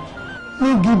tọ́jú ilé. Ní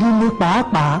gidi ni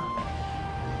pàápàá.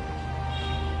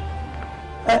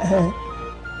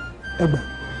 Ẹgbà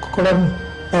kọ́kọ́rọ́ mi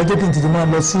jẹ́ kí n tètè máa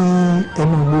lọ sí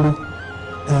ẹnu ìgboro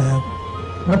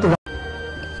mọ́tò wa.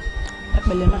 Ẹ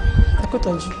pẹ̀lẹ́ náà ẹ kò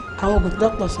tọ́jú àwọn oògùn tí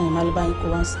dókítà sọ yẹn máa lè bá yín kó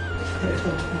wá sí.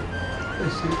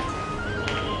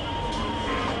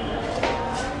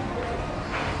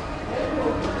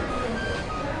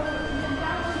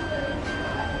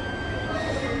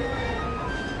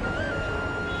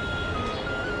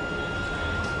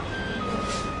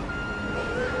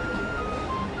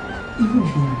 Irú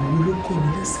ìgbìmọ̀ wo ló kọ́ mi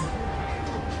lẹ́sẹ̀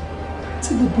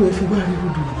tí gbogbo ẹ fi wá rí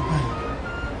rúdurùdu báyìí.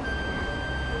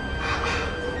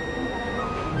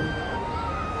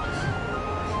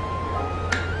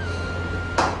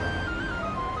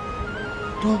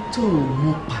 Dókítà ò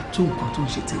mọ pàtó nǹkan tó ń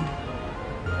ṣe tẹ́lẹ̀.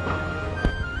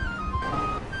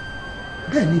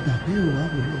 Bẹ́ẹ̀ ni bàbá ẹ̀ wá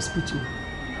wò lọ hospital.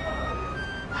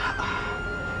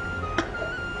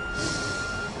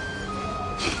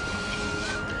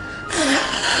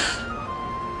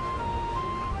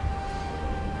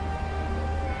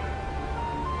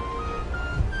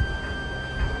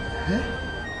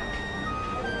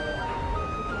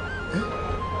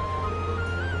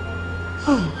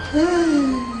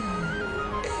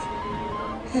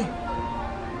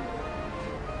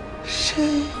 Ṣé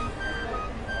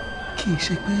kìí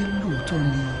ṣe pé lóòótọ́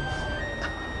ni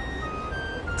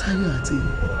Táyọ̀ àti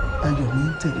Ayọ̀mí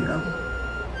ń tẹ̀léra wọn?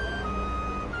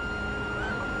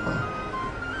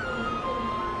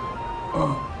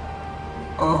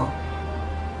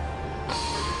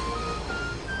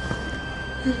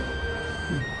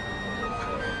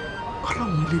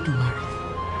 Ọlọ́run Elédùmarè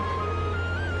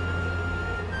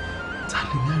ta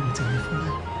lè ní àrùn tẹ̀lé fún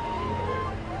báyìí.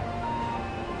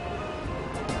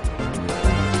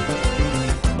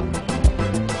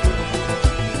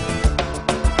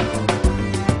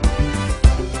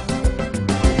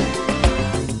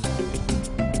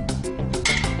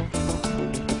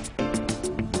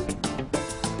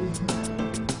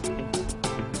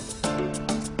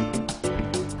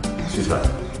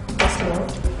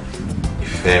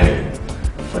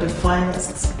 For the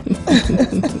finest.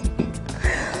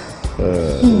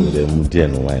 Ǹjẹ́ mú díẹ̀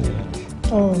ní wáìnì?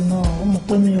 Oh no, ọmọ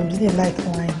pé mi ò really like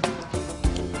wine.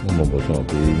 Mo mọ̀ bọ́ sọ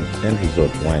pé end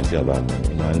result wine tí a bá mú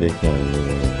ọ máa ń lé kí ọ ní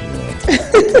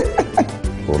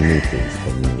for me please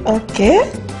for me. Okay.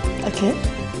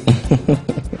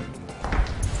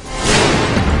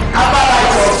 Agbára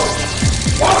ìtọ́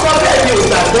wọ́n sọ bẹ́ẹ̀ ni ò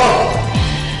gbàgbọ́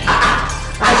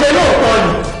àṣẹ lóòótọ́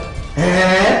ni.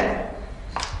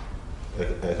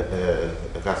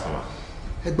 Ẹ ká sọ ma.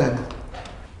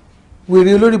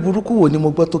 wèrè olórí burúkú wo ni mo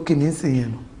gbọ́ tó kí mi ń sìn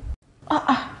yẹn nù.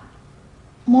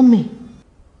 Mọ́mì.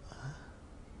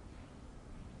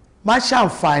 má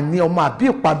ṣàǹfààní ọmọ àbí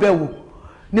ìpàbẹ̀wò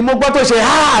ni mo gbọ́ tó ṣe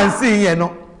háàǹsì yẹn náà.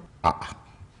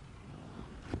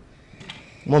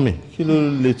 mọ́mì kí ló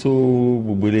lè tó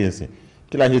gbogbo eléyìí sìn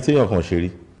kí la ṣe téèyàn kan ṣe rí.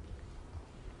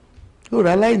 yóò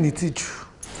rà láì ní tìjú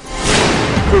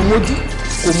kò mójú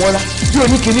kò mọ́ra bí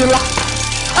oníkìní ńlá.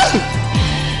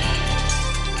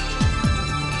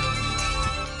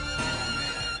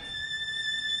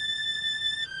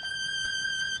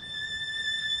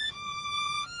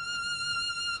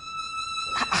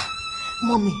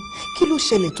 mọ́mì kí ló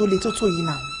ṣẹlẹ̀ tó le tó tó yìí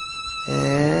náà.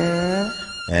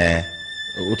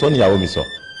 òótọ́ níyàwó mi sọ.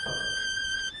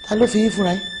 ta ló fi yín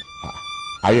fúnra yín.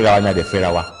 ayéra wa ni a dẹ̀ fẹ́ra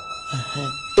wa.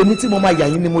 èmi tí mo máa yà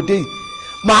yín ni mo dé yìí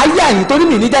màá yà yín torí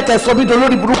mi ní jẹ́ kẹ́ sọ mí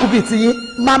dolórí burúkú bíi ti yín.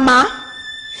 màmá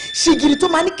ṣìgìrì tó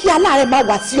máa ní kí aláàárẹ̀ máa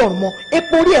wà sí ọ̀run mọ́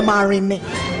epo orí ẹ̀ máa rin ni.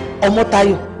 ọmọ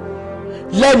Táyọ̀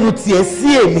lẹ́nu tiẹ̀ sí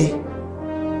èmi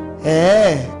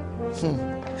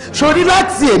sórí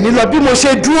láti èmi lọ bí mo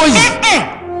ṣe dúró yìí.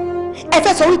 ẹ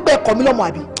fẹ́ sọ wípé ẹ̀kọ́ mi lọ́mọ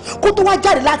àbí kó tó wá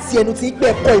jáde láti ẹnu tí pé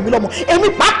ẹ̀kọ́ èmi lọ́mọ èmi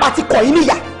pàápàá ti kọ̀ yín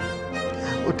níyà.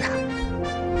 ó dáa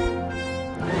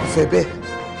fẹ́ bẹ́ẹ̀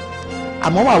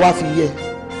àmọ́ wàá wá fi yẹ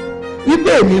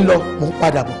wípé èmi ń lọ mò ń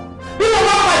padà bọ̀. bí mo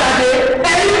bá padà dé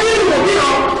ẹ̀yin ní ìlú òbí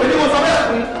náà èmi mo sọ bẹ́ẹ̀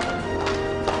fún.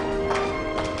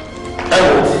 ẹ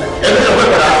wò ẹ ní ẹ fẹ́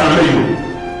padà sùn lé yìí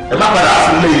o ẹ má padà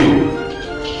sùn lé yìí o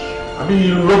àbí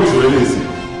rọ́bìsì rẹ̀ lè sè.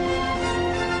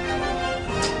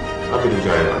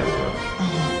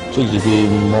 ṣé ìdí pé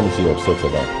mọ́mí ṣe upset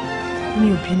about. mi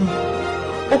ò bínú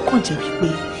ó kàn jẹ́ wípé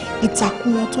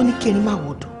ìtàkùn wọn tó ní kí erin máa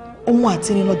wọ̀dọ̀ òun àti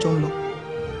erin lọ́jọ́ ń lọ.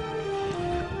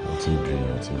 wọ́n ti ń bínú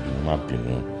má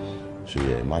bínú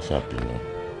ṣòyẹ má ṣàbínú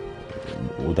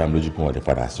ó dá mi lójú pé wọ́n lè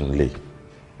padà sínú ilé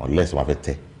unless wọ́n fẹ́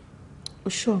tẹ́. ó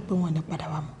ṣọ́ pé wọ́n lè padà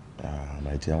wá mọ́.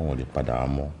 àmọ́ ẹ jẹ́ wọn lè padà wá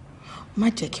mọ́. má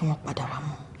jẹ́ kí wọ́n padà wá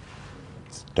mọ́.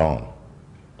 It's done.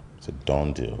 It's a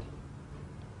done deal.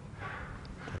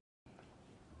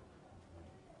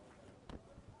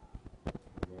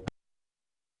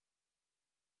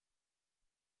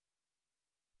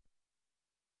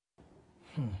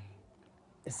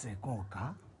 ẹsẹ̀ kan ò ká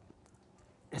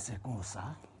ẹsẹ̀ kan ò sá.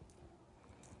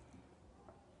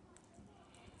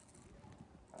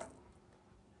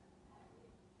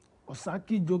 ọ̀sá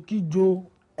kíjokíjo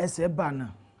ẹsẹ̀ bànà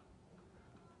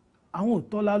àwọn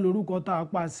òtọ́lá lórúkọ tá a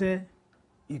pàṣẹ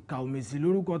ìkà òmèsì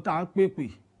lórúkọ tá a pèpè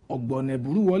ọ̀gbọ̀nà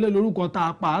ẹ̀bùrú wọlé lórúkọ tá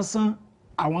a pa á sán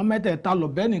àwọn mẹ́tẹ̀ẹ̀ta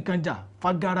lọ̀bẹ nìkan jà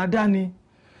fagaradá ni.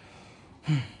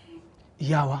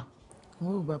 ìyá wa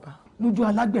lójú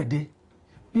alágbẹ̀dẹ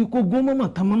bí kò gún mọ́mọ́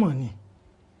tán mọ́mọ́ ni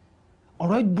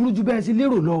ọ̀rọ̀ burú ju bẹ́ẹ̀ sí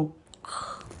lérò lọ.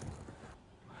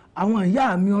 àwọn ìyá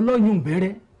mi ọlọ́yún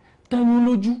bẹ̀rẹ̀ tẹ́yún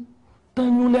lójú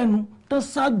tẹ́yún lẹ́nu tẹ́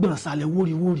ságbọ̀n sàlẹ̀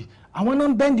wóríwórí àwọn náà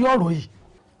ń bẹ́ndì ọ̀rọ̀ yìí.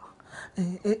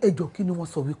 ẹ jọ kí ni wọ́n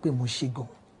sọ wípé mo ṣe gan.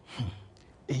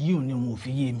 èyí ò ní wọn ò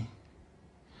fi yé mi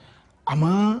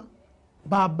àmọ́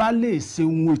bá a bá lè ṣe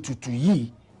ohun ètùtù yìí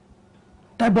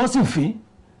tẹ́bọ́ sì fín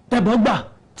tẹ́bọ́ gbà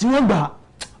tí wọ́n gbà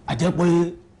á jẹ́ pé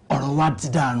ọ̀rọ̀ wa ti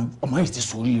dàrún ọmọ yìí ti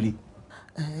ṣoríire.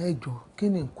 ẹ jọ kí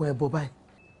ni nǹkan ẹbọ báyìí.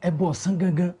 ẹbọ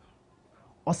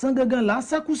ọ̀sán gangan là á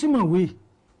sẹ́kù sí mọ̀wé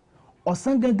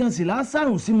ọ̀sán gangan sì là á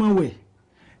sàrùn sí mọ̀wẹ̀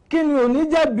kí ni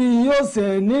oníjẹ̀bi yóò ṣe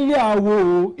nílé àwo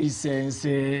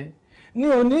ìṣẹ̀ǹṣẹ̀ ni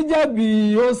oníjẹ̀bi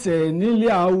yóò ṣe nílé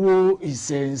àwo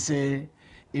ìṣẹ̀ǹṣẹ̀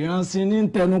ìránṣin ní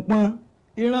tẹnupọ́n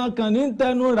ìran kan ní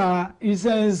tẹnu ra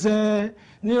ìṣẹ̀ǹṣẹ̀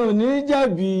ni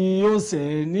oníjẹ̀bi yóò ṣe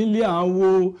nílé àwo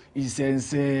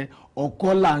ìṣẹ̀ǹṣẹ̀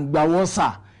ọkọ́ là ń gbawọ́ sà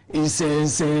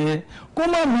ìṣẹ̀ǹṣẹ̀ kó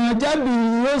má má jẹ̀bi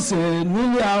yóò ṣe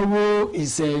nílé àwo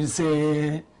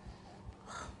ìṣẹ̀ǹṣẹ̀.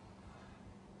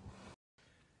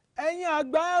 ẹ̀yin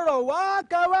àgbà ẹ̀rọ wá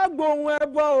kẹwàá gbóhùn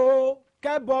ẹbọ o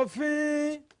kẹbọ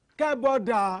fín kẹbọ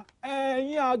dà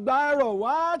ẹ̀yin àgbà ẹ̀rọ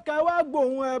wá kẹwàá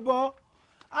gbóhùn ẹbọ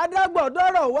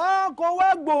adágbọ̀dọ̀rọ̀ wá kó wá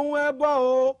gbóhùn ẹbọ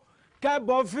o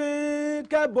kẹbọ fín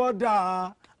kẹbọ dà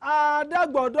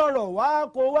adágbọ̀dọ̀rọ̀ wá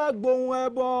kó wá gbóhùn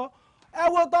ẹbọ ẹ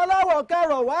wo tọ́láwọ̀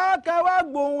kẹrọ wá kẹwàá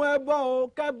gbóhùn ẹbọ o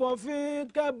kẹbọ fín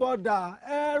kẹbọ dà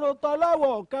ẹ̀rọ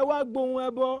tọ́láwọ̀ kẹwàá gbóhùn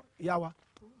ẹbọ ìyá wa.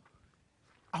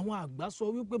 àwọn àgbà sọ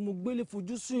wípé mo gbélé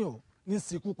fojú sùn ọ ní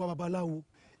sìnkú pa babaláwo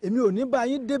èmi ò ní bá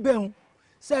yín débẹ̀ ń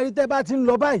sẹ́ẹ̀rí tẹ́ bá ti ń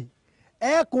lọ báyìí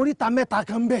ẹ̀ẹ́kùnrin ta mẹ́ta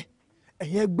kan ń bẹ̀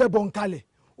ẹ̀yìn ẹgbẹ́ bọ̀ ń kalẹ̀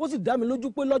ó sì dá mi lójú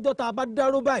pé lọ́jọ́ tá a bá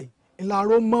dáró báyìí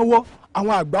ìlàró mọ́wọ́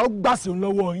àwọn àgbà ó gbàsè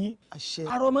lọ́wọ́ yín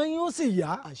àrò ọmọ yín ó sì yá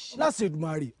láṣẹ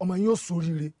Èdùmàrè ọmọ yín ó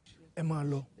ṣoríire ẹ máa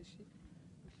lọ.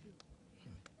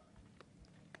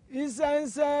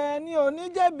 ìṣẹ̀ǹṣẹ̀ ni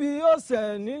oníjẹ̀bi ó ṣẹ̀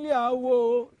nílé àwo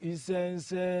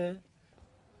ìṣẹ̀ǹṣẹ̀.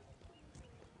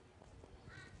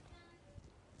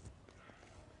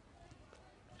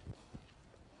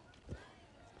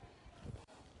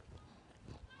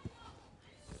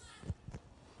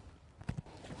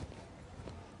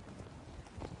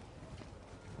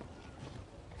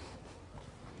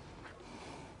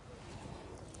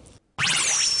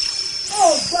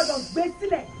 gbọ́dọ̀ gbé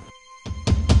sílẹ̀.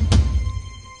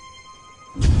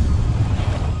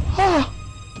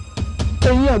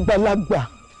 Ẹ̀yin àgbàlagbà,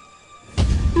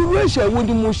 irú ẹ̀ṣẹ̀ wo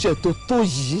ni mo ṣẹ̀ tó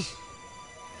yìí?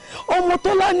 Ọmọ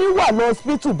Tọ́lání wà lọ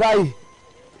hospital báyìí.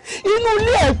 Inú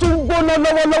ilé ẹ̀ tún gbóná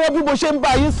lọ́wọ́lọ́wọ́ bí mo ṣe ń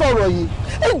bá yín sọ̀rọ̀ yìí.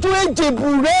 Ẹjọ́ èjèbù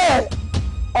rẹ̀.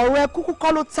 Ọ̀rọ̀ ẹ kúkú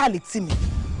kọ́ ló tà létí mi.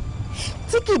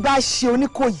 Tí kì bá ṣe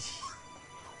Oníkòyí,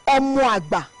 ọmọ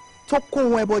àgbà tó kó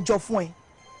ohun ẹbọ jọ fún ẹ.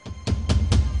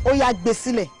 Ó yá gbé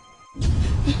sílẹ̀.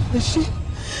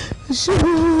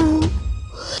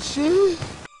 Ṣé.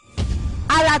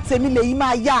 Ara tèmi lèyí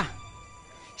máa yá.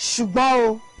 Ṣùgbọ́n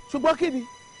o. Ṣùgbọ́n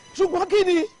kí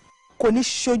ni? Kò ní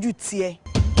ṣojú tiẹ̀.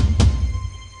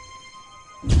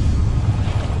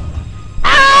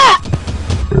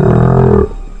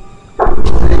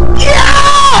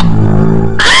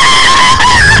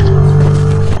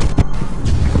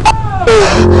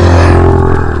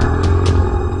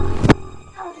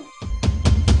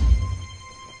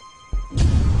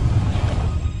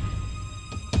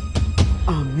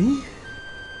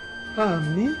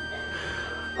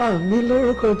 Àmín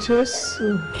lórúkọ Jésù.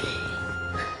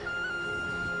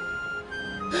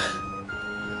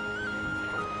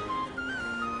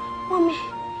 Mọ́mí,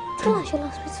 kí la ṣe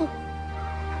lọ́sítọ̀?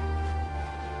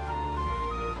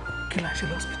 Kí la ṣe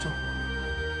lọ́sítọ̀?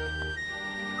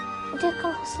 Jẹ́ ká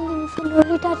lọ sílé, mo fẹ́ lọ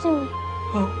rí dáàdì mi.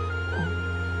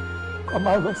 Ká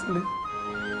máa lọ sílé.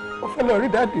 Mo fẹ́ lọ rí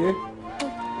dáàdì ẹ.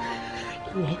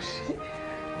 Lọ sí.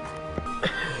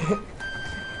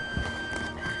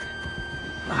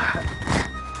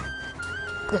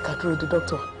 Jẹ́ ká dúró de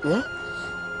dókítà.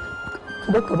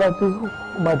 Dókítà bá dé,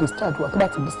 ó máa discharge wa. Tó bá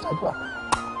ti discharge wa,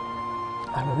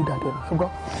 àlọ́ rí dáadé ẹ̀rọ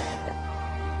ṣùgbọ́n.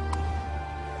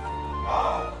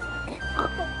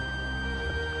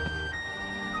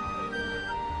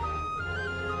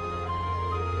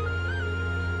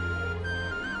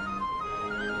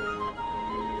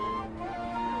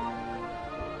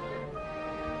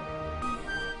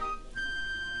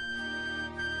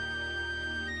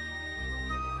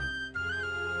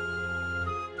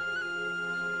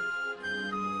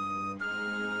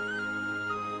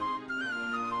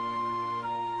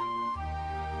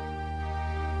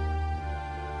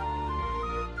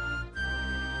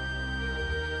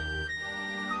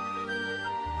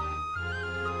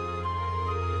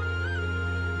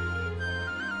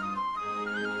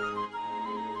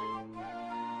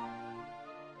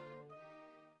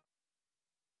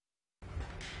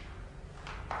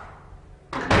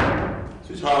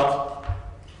 Sweetheart,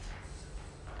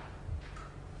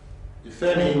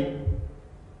 ìfẹ́ mi.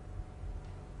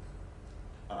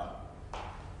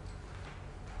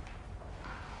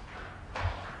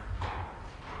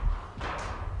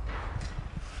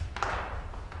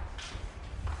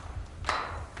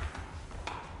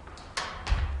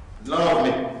 Love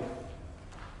me.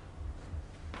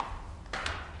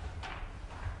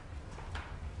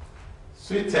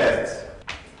 Sweetest.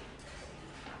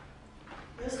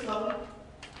 Yes, love.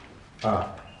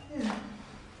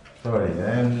 Sorry,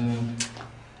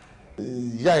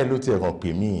 ìyá ẹ ló tiẹ̀ kàn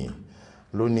pè mí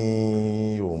ló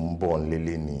ní òun bọ̀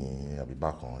nílé ní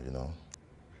àbíbá kan, you know.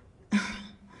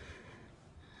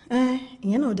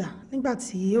 Ìyẹn náà dà nígbà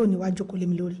tí ó ní wá jókòó lé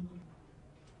mi lórí.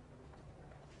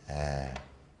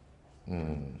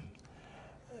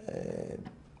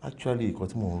 Actually nǹkan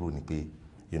tí mò ń rò ni pé,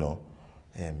 you know,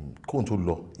 kóun tó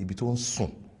lọ ibi tó ń sùn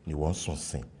ni wọ́n ń sùn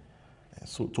sìn.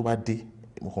 So tó bá dé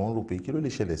mo kàn ń rò pé kí ló lè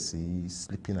ṣẹlẹ̀ sí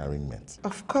sleeping arrangement.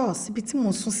 Of course ibi tí mo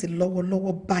ń sùn sí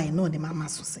lọ́wọ́lọ́wọ́ báyìí náà ni màá máa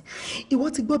sùn sí.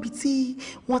 Ìwọ ti gbọ́ bí tí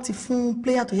wọ́n ti fún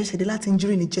player tó ṣẹ̀ṣẹ̀ dé láti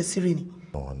injury ní Jẹ́sírì ni.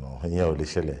 No, ìyẹn ò lè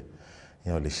ṣẹlẹ̀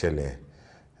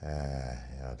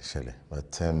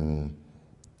but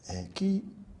kí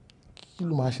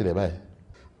ló máa ṣẹlẹ̀ báyìí.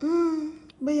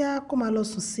 Bóyá kó máa lọ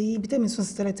sùn sí ibi tẹ́mi sùn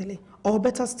sí tẹ́lẹ̀tẹ́lẹ̀ or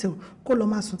better still kó lọ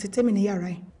máa sùn tí tẹ́mi ní yàrá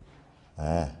ẹ̀.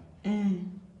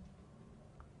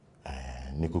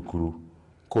 Ní kúkúrú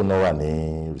kó náà wà ní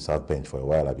reserve bench for a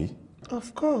while àbí.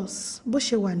 Of course bó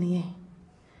ṣe wà nìyẹn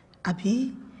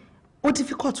àbí ó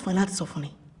difficult fún ẹ láti sọ fún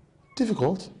ni.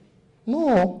 Difficult?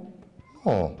 No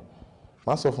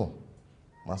má sọ fún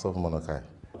Mọ́nàká ẹ̀.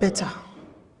 Better.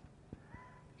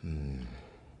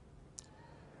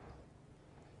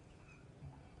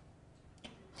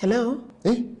 Hello?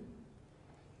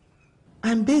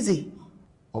 I'm busy.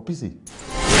 Oh, busy?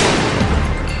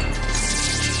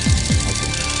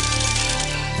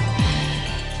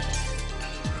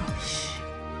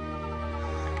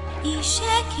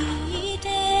 Iṣẹ́ kì í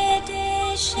dédé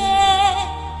ṣe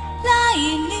láì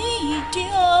ní ìdí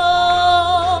o.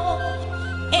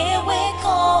 Ewé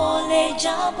kan ò lè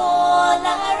jábọ́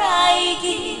lára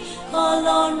igi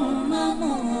Ọlọ́run má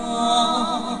mọ̀.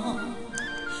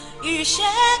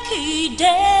 Iṣẹ́ kì í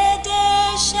dédé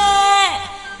ṣe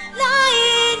láì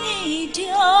nídìí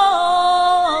o.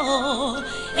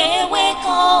 Ewé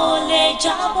kan ò lè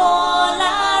jábọ́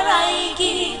lára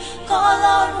igi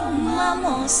k'Ọlọ́run má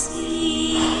mọ̀ sí.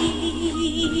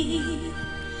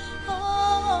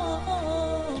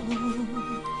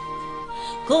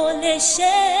 Kò lè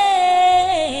ṣe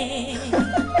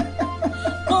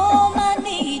kó má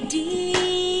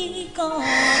nídìí kan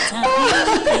tàbí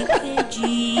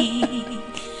èkejì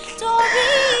torí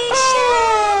iṣẹ́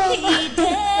kì í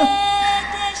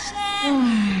dédé ṣe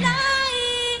láì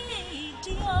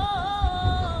nídìí o.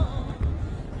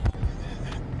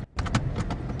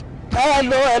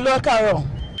 Hello, káàárọ̀.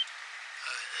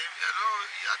 Hello,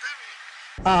 ìyá tèmi.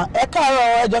 Ẹ káàárọ̀,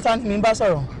 ẹjọ́ ta ni mi bá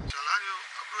sọ̀rọ̀. Ṣọlá ni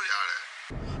àbúrò ìyá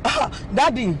rẹ̀.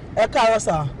 Dádì, ẹ káàárọ̀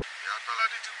sà. Ìyá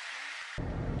Tọ́ládé ti kú.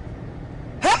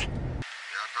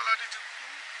 Ìyá Tọ́ládé ti kú.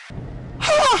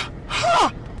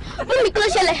 Mummy, kí ló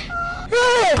ṣẹlẹ̀?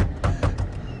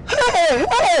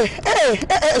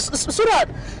 Sweetheart,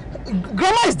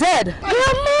 Grandma is dead.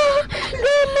 Grandma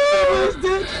is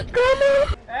dead. Grandma.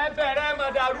 Ẹ bẹ̀rẹ̀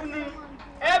mọ̀dàrú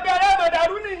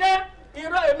nìyẹn.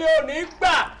 Irọ́ èmi ò ní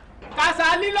gbà.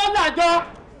 Kàsálí lọ́làjọ.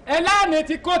 Ẹláàní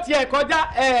tí kò tiẹ̀ kọjá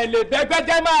lè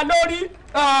bẹ́gbẹ́jẹ́ máa lórí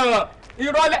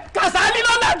ìrọ̀lẹ́. Kàsálí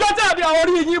lọ́làjọ tàbí àwọn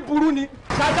orí yín burú ni.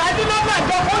 Kàsálí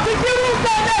lọ́làjọ kò ti kírú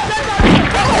gbẹ́lẹ́ gbẹ́gbẹ́.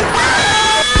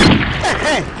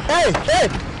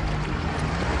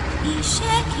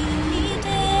 Iṣẹ́ kì í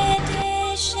dédé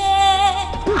ṣe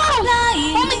láì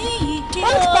nídìí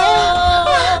o.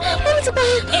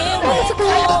 Ewé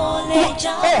kan ò lè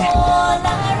jábọ́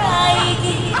lára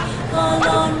igi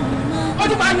Ọlọ́run má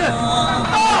mọ̀.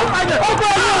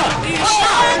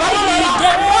 Iṣẹ́ kì í dédé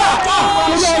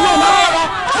ṣe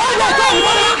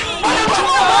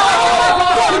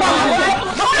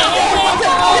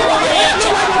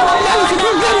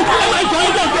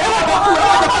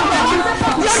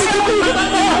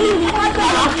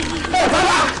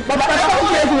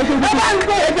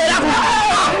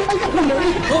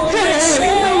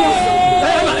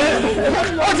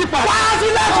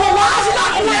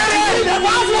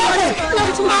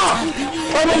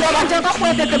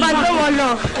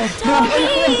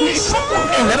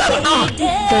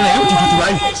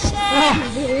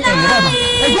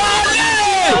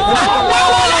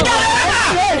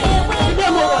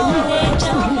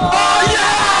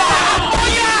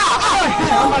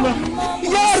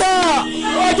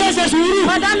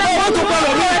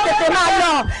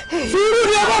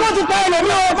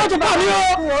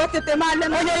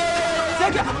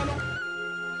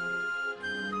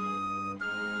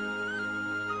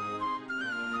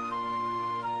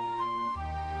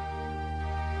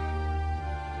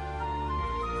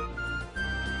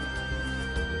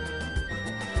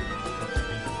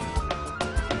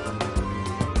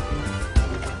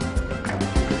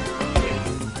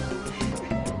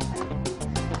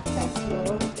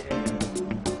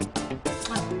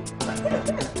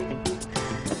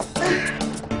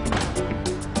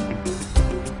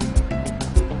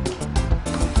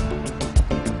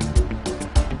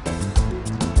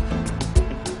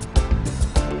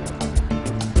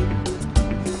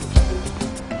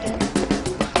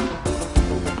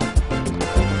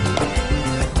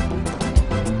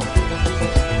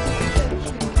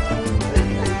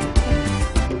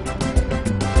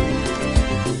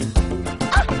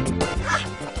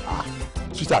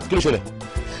Kí ló ṣẹlẹ̀?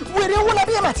 Wèrè owó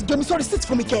labí ẹ̀ máa ti domi sórí seat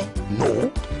fún mi kẹ́. No.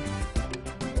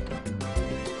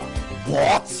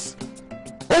 What?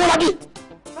 Owó labí.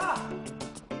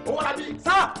 Owó labí.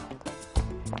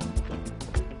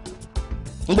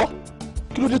 Ń gbọ́,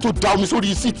 kí ló dé tó da omi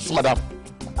sórí seat, madam?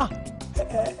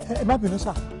 Ẹ má bínú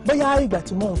sá, bóyá ìgbà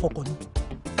tí mò ń fọkọ̀ ni.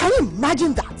 Can you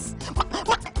imagine that?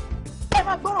 Ẹ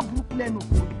máa gbọ́rọ̀ burúkú lẹ́nu.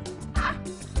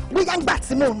 Bóyá ìgbà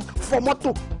tí mò ń fọ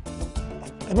mọ́tò.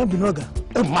 Ẹ má bínú ọ̀gá.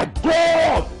 Oh my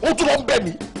God! Ó tún lọ ń bẹ̀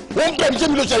mí. Ó ń bẹ̀ mí, ṣé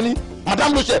mi ló ṣe ni?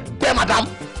 Madam ló ṣe bẹ́ẹ̀ madam.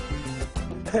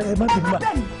 Ẹ má bínú ma.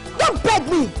 Don't beg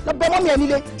me! Lọ bẹ mọ́ mi ẹ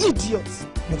nílé, idiot.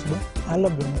 Mo ti gbọ́, à ń lọ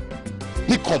bẹ̀ mọ́.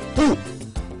 Ní kọ̀ǹpù.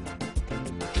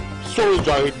 Sorry,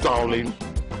 Jare, darling.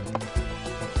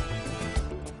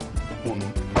 Mo ní.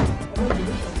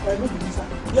 Ẹ má bínú sá,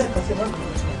 lẹ́ẹ̀kan sí ẹ má bínú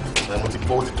ọ̀sán. Mo ti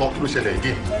bọ́, ó ti tán, kí ló ṣẹlẹ̀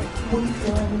again? Mo ní kí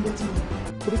ẹ wá ní létí mi.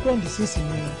 Torí pé ǹdí 6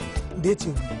 ni déètì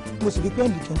òní. Mo sì rí pé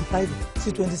ǹdí 25 sí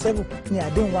 27 ni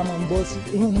àdéhùn wa máa ń bọ́ sí.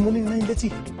 Èyí ni mo ní ní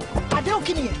létí. Àdéhùn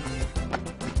kí nìyẹn?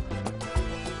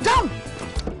 Dáhùn!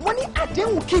 Mo ní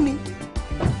àdéhùn kí ni?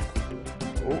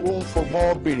 Ó ń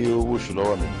fọgbọ́n béèrè owó oṣù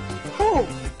lọ́wọ́ mi. Oh,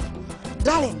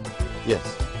 darling. Yes.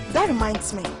 That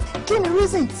reminds me. Kí ni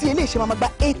reason tí eléyìí ṣe máa gba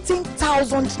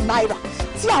 18,000 naira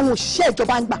tí àwọn òṣìṣẹ́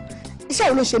ìjọba ń gbà. Iṣẹ́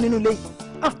wo ló ṣe nínú ilé yìí?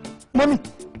 Mọ́mí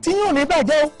tí yóò ní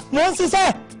bàjẹ́ o mò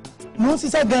ń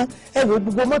ṣiṣẹ́ gan ẹ wo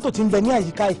gbogbo mọ́tò tí ń bẹ ní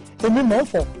àyíká yìí èmi mọ̀ ń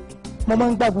fọ̀ mo máa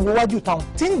ń gbá gbogbo wájú táwọn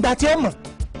tí ń gbà tí ó mọ̀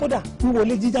kódà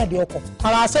wíwọlé jíjáde ọkọ̀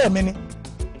ara aṣẹ́ mi ni.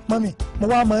 Mọ́mí mo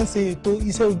wá máa ń ṣe ètò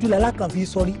iṣẹ́ ojúlẹ̀ alákànfí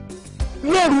sọrí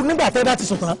lóru nígbà tẹ́ bá ti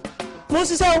sùn tán mo ń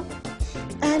ṣiṣẹ́ o.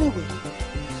 Anyway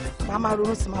màá máa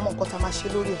ronú sí màá mọ nǹkan tá a máa ṣe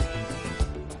lórí ẹ̀.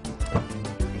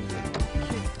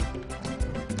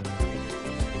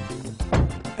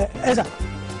 ẹ sà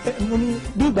mo ní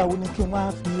bí ìgbà wo ni kí n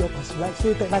wá fi ọkàn sí láì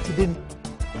ṣé tẹ láti dé ni.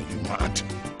 Are you mad?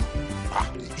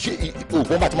 Ṣé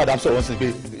òògùn bá ti máa dá sọ̀rọ̀ sí pé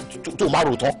tó máa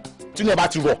rò tán tí ní ẹ bá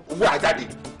ti rọ̀ owó àjáde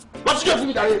lọ sí fún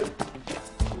mi dáre.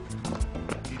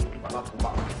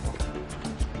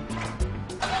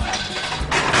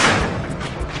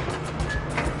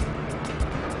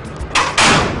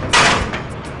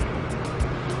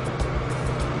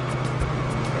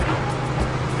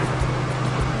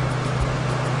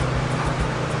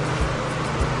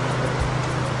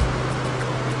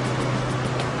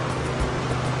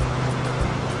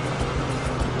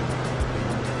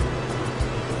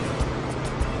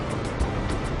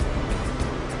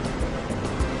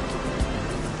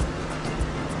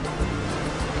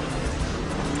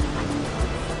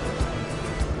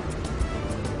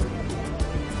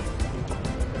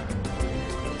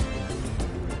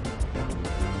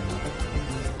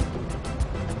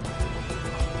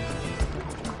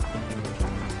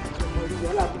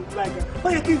 ó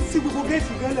yẹ kí n sí gbogbo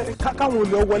géètì gan lẹ́nu káwọn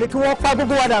olè wọlé kí wọ́n pa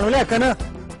gbogbo wa dànù lẹ́ẹ̀kan náà.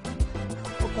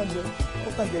 ó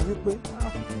kàn jẹ́ wípé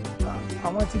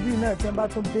àwọn tí bíi náà tí wọ́n bá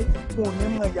tún dé wọn ò ní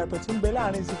mọ ìyàtọ̀ tí ń bẹ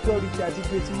láàrin security àti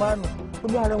gate man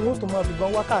olúwa rẹ̀ wọn ò tó máa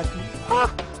fìbọn wá káàkiri.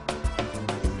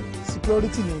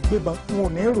 security ní ìgbébọn wọn ò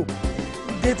ní rò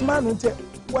gate man tiẹ̀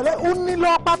wọlé ó ní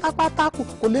lọ pátápátá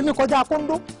kò lè ní kọjá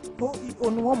kóńdó ó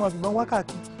ní wọ́n máa fìbọn wá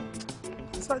káàkiri.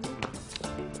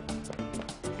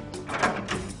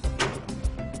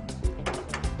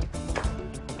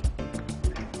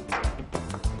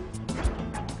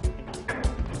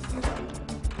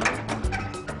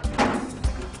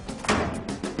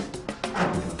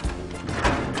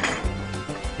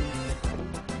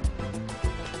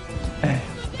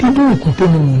 dídún òkúté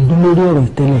ni mò ń dún lórí ọ̀rọ̀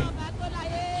tẹ́lẹ̀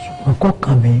ṣùgbọ́n kò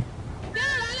kàn mí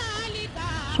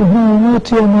ṣùgbọ́n owó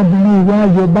tí ọmọbìnrin wa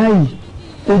yọ báyìí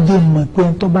ó jẹ́ mọ̀ pé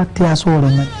ẹni tó bá tẹ aṣọ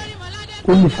rẹ̀ mọ́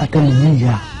ó lè fà tẹ́lẹ̀ ní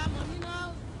ìyá.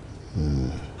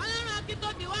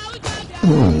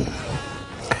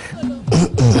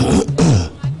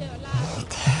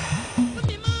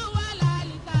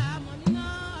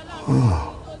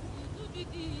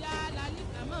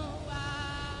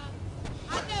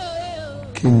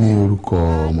 Kí ni orúkọ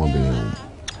ọmọbìnrin ọ̀hún?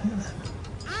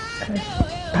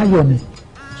 Táyọ̀ ni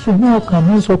ṣùgbọ́n ọkàn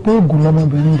mi sọ pé oògùn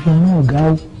lọmọbìnrin fi mú ọ̀gá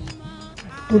o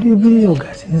torí bí ọ̀gá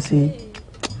ṣe ń ṣe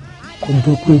kò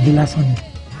jọ pé ibi lásán ni.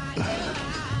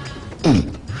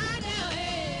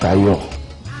 Táyọ̀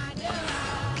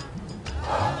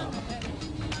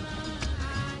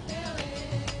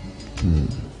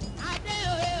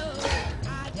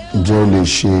ǹjẹ́ o lè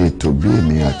ṣe ètò bí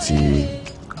èmi àti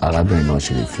arábìnrin náà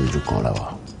ṣe lè fi ojú kan ra wa?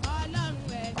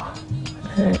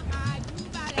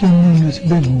 Kí ni ìlú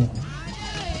síbẹ̀ nù?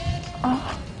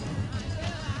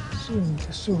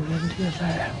 Sọ̀rọ̀ ní ẹ̀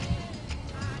báyà.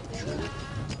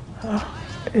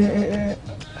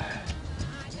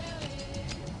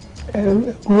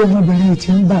 Ẹ̀rù ọmọbìnrin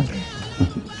tí ń bà mí.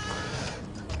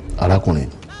 Arákùnrin,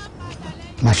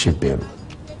 má ṣe bẹ̀rù,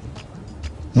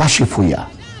 má ṣe fòyà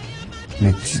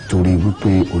nítorí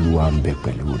wípé Olúwa ń bẹ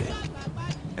pẹ̀lú rẹ̀.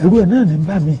 Ẹ̀rù ẹ̀ náà ní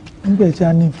bà mí nígbà tí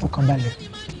a ní ìfọkànbalẹ̀.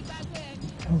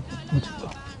 Mo ti gbọ́.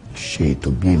 Ṣe ètò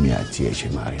bí èmi àti ẹ̀ ṣe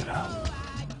máa ríra.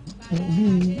 Bí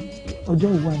ọjọ́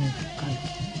ìwà ni kalẹ̀.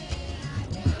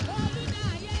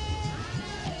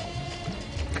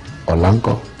 Ọ̀la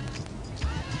ńkọ́?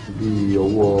 Bí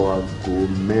ọwọ́ aago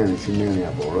 4 sí 4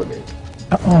 àbọ̀ rọ̀lẹ́.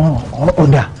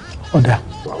 Ọ̀dà.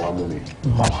 Wà wá mú mi.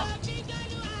 Mọ̀ wá.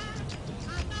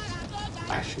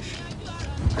 Àṣìṣe.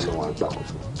 Ọlọ́run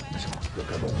àgbàkóso.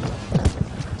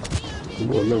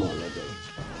 Gbogbo Ọlọ́run ọlọ́dọ̀.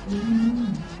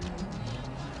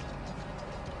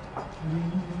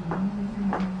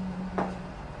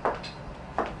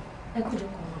 Ẹ kú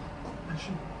jókòó mọ́.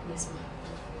 Yes ma.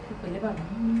 Ìpẹ̀lẹ́ bàbá.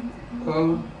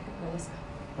 Ìpẹ̀lẹ́ sà.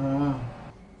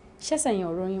 Ṣẹ́sẹ̀ yẹn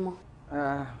ọ̀rọ̀ yín mọ́.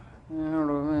 ń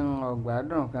ro mi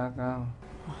ọ̀gbádùn kankan.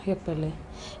 Ẹ pẹ̀lẹ́.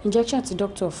 Injection tí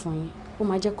dókítà fún yín ó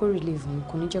máa jẹ́ kó relieve yín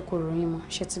kò ní jẹ́ kó ro yín mọ́.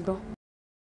 Ṣé ti gbọ́?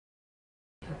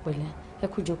 Ẹ pẹ̀lẹ́. Ẹ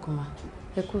kú jókòó ma.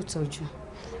 Ẹ kú ìtọ́jú.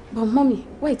 But mọ́mì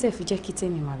wáyé tẹ́ fi jẹ́ kí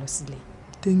tèmi máa lọ sílé.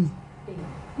 Tèmi?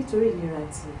 Nítorí ìlera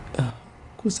ti.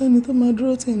 kò sẹ́ni tó máa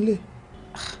dúró tì ń lè.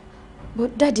 bó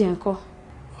dáàdì ẹ̀ ń kọ́.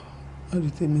 dáàdì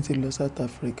tèmi ti lọ South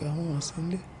Africa wọn ò sí ń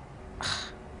lé.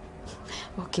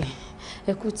 ok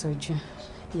ẹ kú ìtọ́jú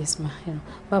yes ma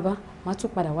bàbá màá tún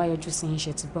padà wá yọjú sí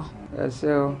iṣẹ́ ti gbọ́. ẹ ṣé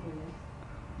o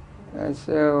ẹ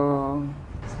ṣé o.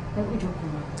 ẹ kú ìjókòó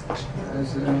ma. ẹ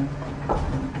ṣé.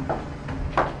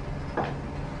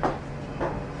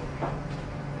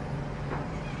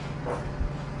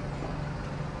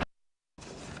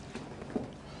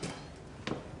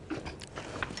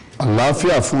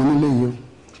 àlàáfíà fún onílé yìí o.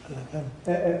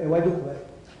 ẹ wá jókòó báyìí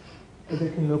ẹ jẹ́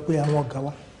kí n lọ pé àwọn ọ̀gá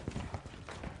wa.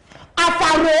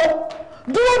 àfàrò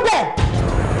dúró bẹ́ẹ̀.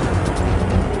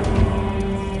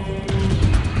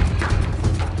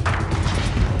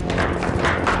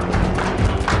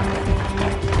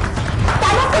 ta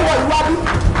ló kò wọ ìwà bí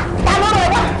ta ló rẹ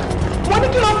wá mo ní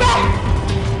kí ló fẹ́.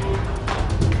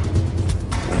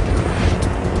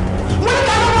 mo ní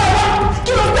ta ló rẹ wá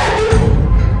kí ló fẹ́ bí.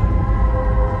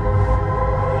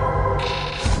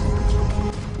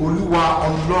 olúwa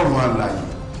ọlọ́run alààyè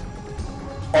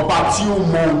ọba tí ó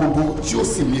mọ ohun gbogbo tí ó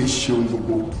sì lè ṣe ohun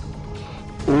gbogbo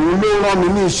òun ló rán mi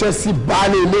ní iṣẹ́ sí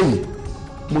baálé eléyìí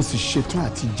mo sì ṣetán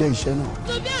àti jẹ́ iṣẹ́ náà.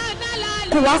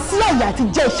 kò wá sí àyè àti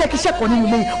jẹ́ iṣẹ́kíṣẹ́ kan nínú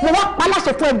ilé yìí mo wá pa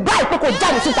láṣẹ fún ẹ báyìí pé kò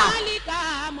jáde síta.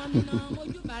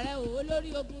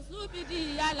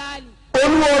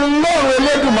 olúwa ọlọ́run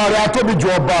elédùmarè atóbi ju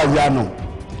ọba ìyanu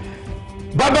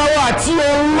bàbá wa àti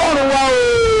ọlọ́run wa o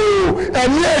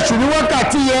ẹ̀mí èṣù ní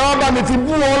wákàtí yẹn wọ́n bá mi ti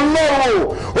bú ọlọ́run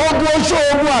o ogun oṣù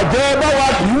ogun àjẹ́ ẹ bá wa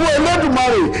bìíwó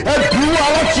elédùmarè ẹ bìíwó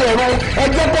aláṣẹ ọ̀run ẹ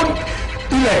jẹ́ kó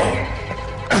ilẹ̀.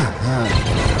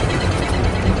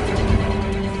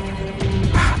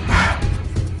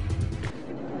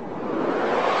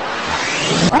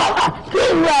 kí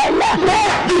wà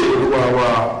lẹ́ẹ̀kì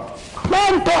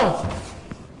pẹ́ńtọ̀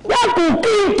dákun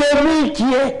kí tèmi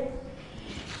tiẹ̀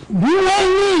bí wọ́n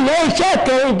ní ilé iṣẹ́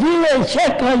kan ìdílé iṣẹ́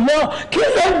kan lọ kí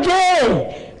ló dé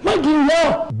méjì lọ.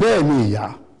 bẹ́ẹ̀ ni ìyá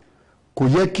kò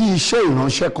yẹ kí iṣẹ́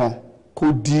ìránṣẹ́ kan kó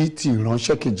di ti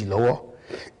ìránṣẹ́ kejì lọ́wọ́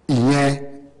ìyẹn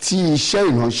tí iṣẹ́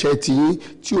ìránṣẹ́ ti yín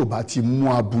tí ò bá ti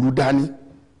mú aburú dání.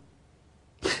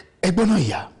 ẹgbọ́n náà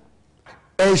ìyá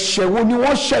ẹ̀ṣẹ̀ wo ni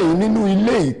wọ́n ṣẹ̀yìn nínú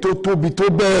ilé yìí tó tóbi tó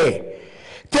bẹ́ẹ̀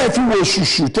tẹ́ fi wo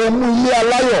ṣùṣù tẹ́ mú ilé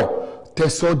aláyọ̀ tẹ́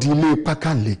sọ di ilé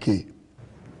pákàlẹ́kẹ̀.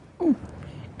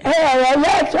 ọ̀rọ̀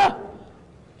lọ́sọ̀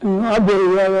ọbẹ̀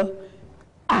ọ̀rọ̀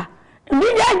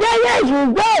ìdíjájẹ́ yẹn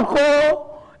ṣùgbọ́n kó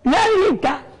lẹ́yìn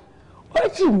ìta ó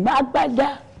sì má gbádá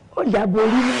ó dàbò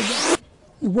orí mẹ́ta.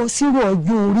 ìwọ sírò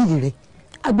ọjọ́ orí rẹ̀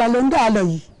àgbàlóńdà lọ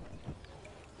yìí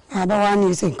àbá wa ní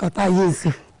ìṣe nǹkan tá a yé sí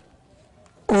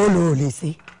ó lò ó lè ṣe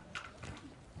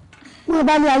wọn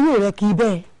bá ní ayé rẹ kì í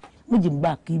bẹ́ẹ̀ méjì ń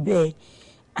gbà kì í bẹ́ẹ̀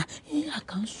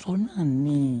àkànṣọ náà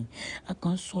ni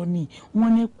àkànṣọ ni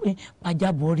wọ́n ní pé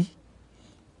pàjábọrí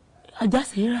ajá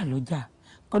ṣe é rà lọ́jà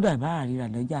kọ́dọ̀ àbá àríra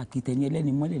lọ́jà kìtẹ́ni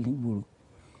ẹlẹ́ni mọ́lẹ̀ nígboro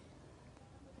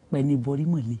pẹ̀ni borí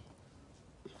mọ̀lẹ́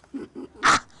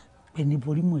pẹ̀ni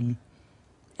borí mọ̀lẹ́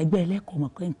ẹgbẹ́ ẹlẹ́kọ̀ọ́ ọmọ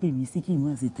kan ń pè mí sí kí n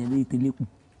máa ṣe tẹ̀lé ìtẹ̀lẹ́kùn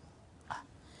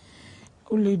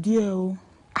ó lè díẹ̀ o.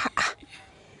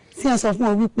 sí ẹ sọ fún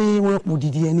ọ wípé wọn kò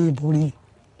dìde ẹni ìborí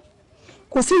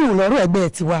kò sí ìrànlọ́rọ̀ ẹgbẹ́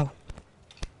tiwa o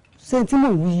ṣé tí mò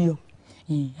ń wí yọ.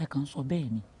 ẹ kàn ń sọ bẹ́ẹ̀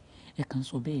ni ẹ kàn ń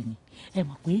sọ bẹ́ẹ̀ ni ẹ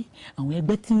mọ̀ pé àwọn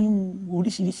ẹgbẹ́ tí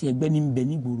oríṣiríṣi ẹgbẹ́ ní ń bẹ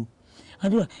nígboro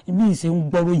àdúrà bí ìṣe ń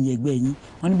gbọ́rọ̀ yẹn ẹgbẹ́ yín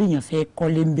wọ́n ní bí èèyàn fẹ́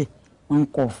kọ́lé ń bẹ̀ wọ́n ń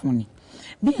kọ́ fún ni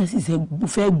bí èèyàn sì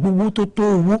fẹ́ gbowó tó tó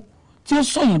owó tí ó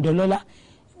sọ̀yàn dọ́lọ́lá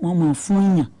wọ́n mọ̀ fún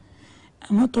èèyàn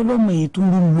àmọ́ tọ́lọ́mọ èyí tó ń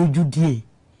rú lójú díẹ̀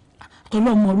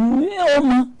tọ́lọ́mọ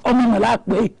ọmọ mọ̀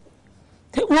lápẹ́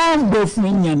wọ́n ń gbé fún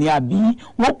èèyàn ni àbí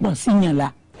wọ́n pọ̀ sí èèyàn la.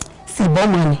 ṣèbọn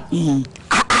mọ ni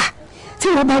tí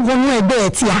wọn bá wọnú ẹgbẹ́ ẹ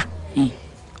tíya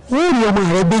ó rí ọmọ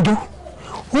rẹ gbẹjọ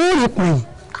ó rí pọ̀yìn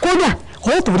kódà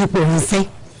ó tó rí pọ̀ ránṣẹ́.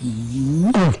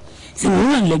 ìwọ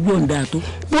náà lẹ́gbẹ́ ọ̀ǹda tó.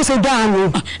 bó ṣe dá a nù.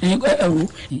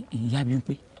 ìyá bí ń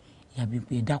pé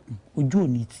ẹ dákun ojú ò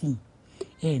ní tì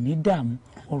ẹ ní dààmú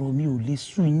ọ̀rọ̀ mi ò lè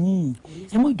sú yín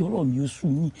ẹ mọ̀ ìjọ ọ̀rọ̀ mi ò sú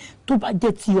yín tó bá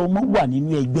jẹ́ tí ọmọ wà nínú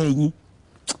ẹgbẹ́ yín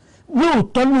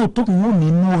lóòótọ́ kí wọ́n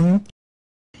nínú oyún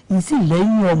ìsì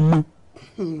lẹ́yìn ọmọ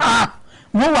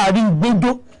wọ́n wà rí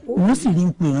gbẹ́jọ́ wọ́n sì rí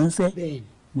pè ránṣẹ́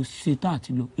mo ṣetán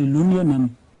àti lọ èlò ní ọ̀nà mi.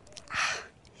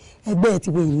 ẹgbẹ́ ti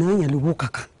wo ìná yẹn lówó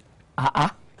kankan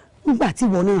nígbà tí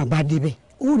ìwọ náà bá débẹ̀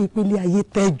ó rí pé ilé ayé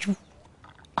tẹ́jú.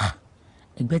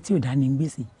 ẹgbẹ́ tí ò dá ní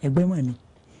gbèsè ẹgbẹ́ mọ̀ ni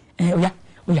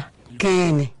ọ̀yá.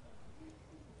 kẹ́ẹ̀ni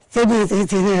ṣé bí ṣe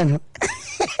ti rí ẹnu.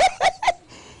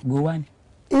 gbó wá ni.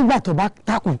 nígbà tó bá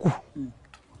takùkù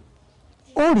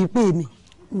ó rí pé mi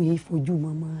ò yẹ fojú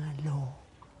mọ́ máa lọ.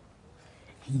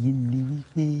 èyí ni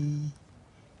wípé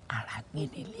ara gbé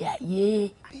nílé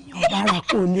ayé èèyàn bára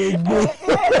kò lè gbé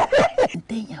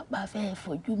téèyàn bá fẹ́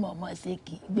fojú mọ́mọ́ ṣe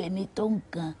kì í gbé ní tó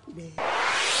nǹkan.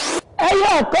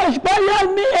 ẹyọ kọ́sípọ́lọ́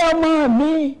ní ọmọ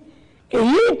mi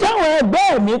èyí táwọn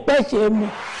ẹgbẹ́ mi pẹ́ ṣe mi.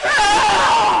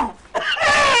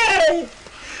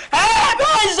 ẹ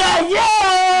bá ṣàyẹ̀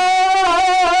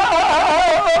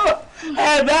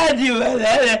ẹ bá di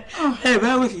wẹ̀lẹ́rẹ̀ ẹ bá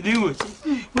wò sí ní wòṣe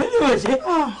wọ́n ní wòṣe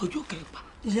ojú kẹfà.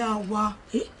 ìyá wa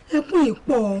ẹkún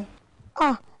ìpọ̀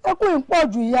ẹkún ìpọ̀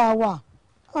ju ìyá wa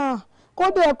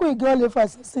kódà ẹkún ìgẹ́ lè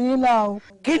fàṣẹ sí i la o.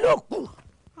 kí ló kù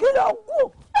kí ló kù.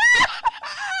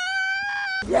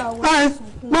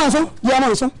 máa sọ yá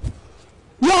máa sọ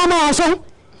yá máa sọ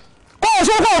kó o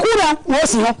sọ kó o kú rẹ wọ́n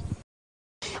sì yọ.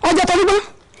 ọjọ́ tó gbígbá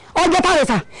ọjọ́ tó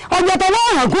rẹ̀sà ọjọ́ tó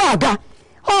lọ́rùn gún àga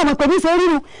ọmọ pẹ̀lú ṣe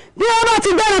ríru bí wọ́n bá ti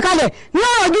gbẹ́rẹ̀ kalẹ̀ ní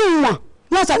ọ̀rọ̀ ju ìwọ̀n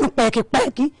yóò sẹ́nu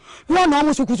pẹ̀kìpẹ̀kì yóò nà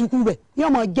ọmọ ṣùkùṣùkù rẹ̀ yóò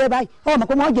mọ̀ jẹ́ báyìí ọmọ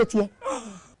pé wọ́n jẹ tiẹ̀.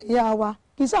 ìyá wa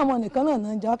kì í sàmọ nìkan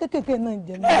náà jẹ wá kékèké náà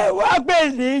jẹ náà. ẹ wá pè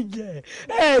ní jẹ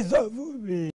ẹ sọ fún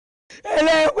mi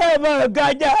ẹlẹ́pẹ́ mọ̀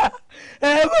gájà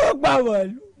ẹ mọ̀ pa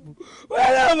màlúù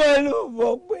wẹ́rẹ́ màlúù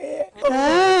mọ̀ pé.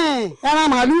 ẹran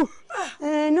màlúù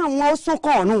náà wọ́n sún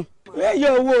kàn ọ̀nù. ẹyọ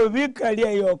owó mi kàrí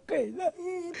ẹyọ kẹlẹ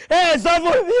ẹ sọ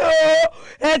fún mi o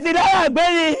ẹ ti dára gbé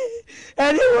ni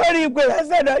ẹni wọ́n rí ìpè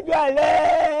lọ́sẹ̀ lọ́jọ́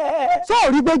alẹ́. sọ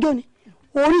orí gbẹ́jọ́ ni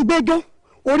orí gbẹ́jọ́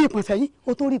orí ìpọ̀nsẹ̀ yìí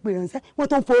o tó rí ìpè ránṣẹ́ wọ́n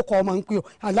tó ń fowó kọ ọmọ ń pè ọ́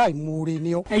aláìmoore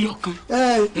ni ọ́. ẹyọ kan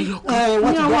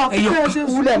wọ́n ti dá ẹyọ kan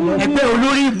wúlẹ̀ mọ́. ẹgbẹ́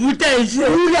olórí ìbútẹ́ iṣẹ́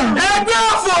ẹgbẹ́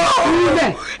ọ̀fọ̀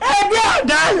ẹgbẹ́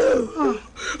ọ̀dàlù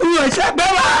wọ́n ṣẹ́gbẹ́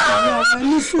wá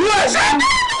wọ́n ṣẹ́gbẹ́.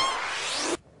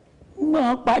 wọ́n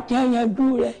pàtí àyànjú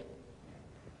rẹ̀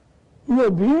mi ò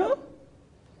bínú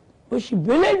mo sì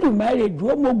bẹ́lẹ̀ dùnmáre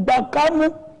dúró mo gba kámú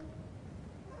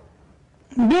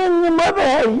bí mo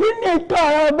bẹ̀rẹ̀ yìí ní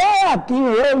tọrọ báyà kí n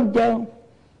ò jẹun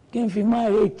kí n fi máa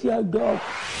retí ọjọ́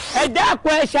ẹ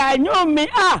dákun ẹ ṣàánú mi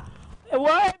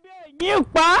ẹ̀wọ́ ẹbí ẹ̀yìn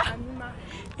pa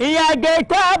ìyàgò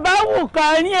tó a bá wù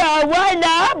kàn ní àwa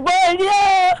là á borí o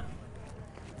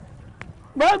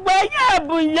gbogbo yẹn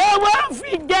àbùlé wọn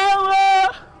fi jẹun o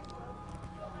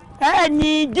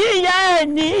ẹni jíyà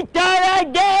ẹni tọrọ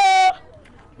jẹ o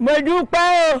mo dúpẹ́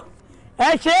o ẹ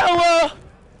ṣeun o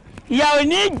ìyà ò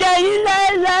ní jẹ yín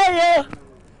láéláé o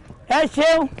ẹ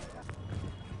ṣeun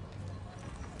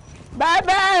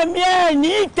bàbá mi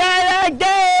ẹni tọrọ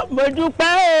jẹ o mo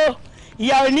dúpẹ́ o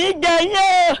ìyà ò ní jẹ yín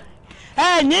o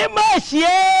ẹni mọ̀ sí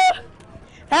o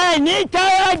ẹni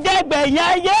tọrọ jẹ gbẹ̀yìn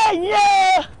ayé yín o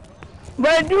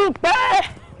mo dúpẹ́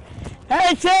ẹ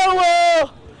ṣeun o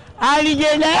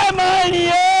àrìyè lẹ́mọ̀ ni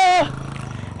o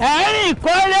ẹ̀rìn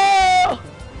kọ́lé o.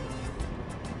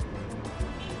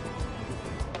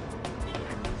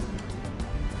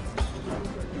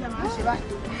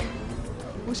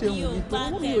 ó ṣe wù mí tó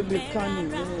owó mi ò lè ká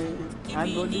nìyẹn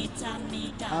àlọ́lé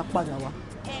àpadà wá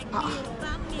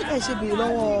ẹ ṣe béèrè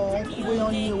lọ́wọ́ bóyá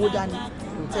ní owó dání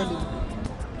hòtẹ́ẹ̀lì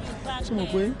ṣé mo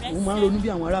pé òun máa ń ronú bí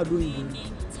àwọn aráàlú òyìnbó ni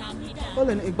ó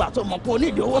lè ní ìgbà tó mọ̀ pé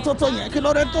onídìí owó tó tó yẹn kí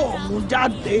lóde tó mú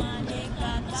jáde.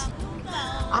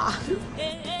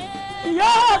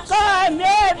 yóò kọ́ mi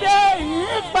èdè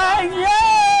yìí pa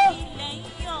yẹn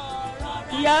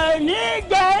yóò ní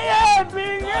jẹ́yẹ́ bí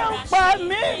yẹn pa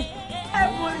mí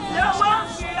ẹ̀wọ̀n lọ́wọ́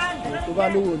kíláàdì. tó bá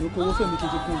lówó ní kówó fèmí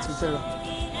kejì kí n ti fẹ́ ra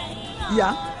ìyá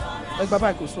ẹ gba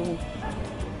báyìí kò sówó.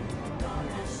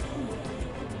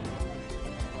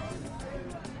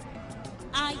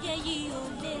 ayé yìí ò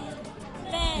lè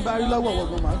bẹ́ẹ̀ n bá rí lọ́wọ́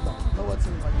ọ̀wọ́gbọ̀n máa gbà lọ́wọ́ tí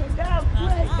mo bá yẹ. ìdáàbò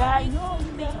ẹ̀dá yóò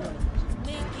gbà.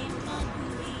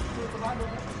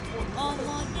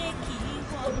 ọmọdé kì í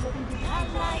wọ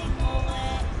aláìmọ̀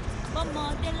ẹ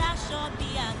bọ́mọdé láṣọ bí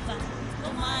àgbà tó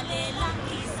máa lè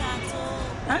lákìsà tó.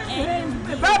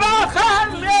 bàbá ọkọ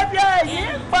mi bí èyí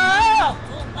pa ọ́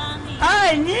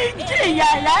àìní jìyà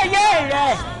láyé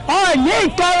rẹ̀ ọ̀ní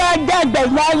ìtọ́ra dẹgbẹ̀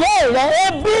láyé rẹ̀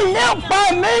ebi nípa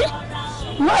mi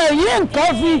wọ́n èyí nǹkan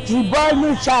fi tìbọn ní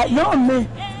ṣàánú mi.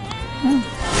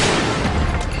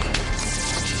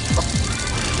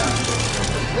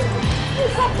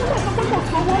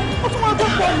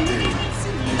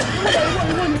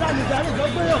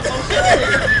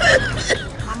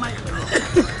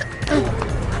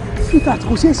 sweetheart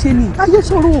kò ṣeé ṣe ni ayé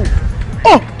ṣòro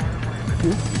ọ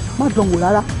má dánwò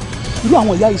rárá irú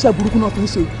àwọn ìyá iṣẹ́ burúkú náà fi ń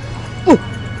ṣe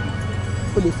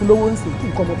o lè fún lówó ń sìn kí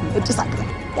nǹkan ọmọkùnrin ẹ ti sàkẹ́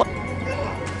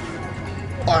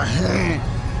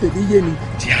tèmi yé mi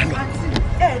tí a lọ.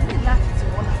 ẹ ní láti tì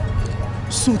wọ́n náà.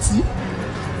 sùtì.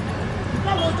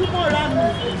 báwo ojúmọ́ ra mi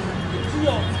tí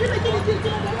ọ kí ni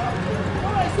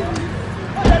ọ̀rọ̀ ẹ̀sìn mi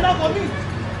ọ̀rọ̀ ẹ̀ lọ́kọ̀ mi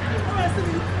ọ̀rọ̀ ẹ̀sìn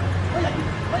mi ọ̀yà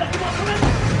kí wọ́n fún mi.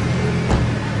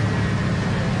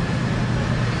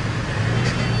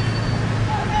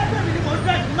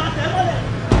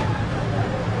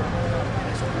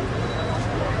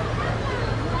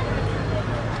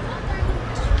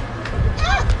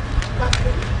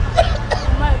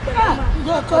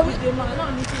 ọkọ mi.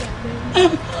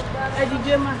 ẹ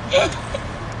dìde mà.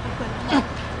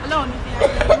 Ọlọ́run ní fi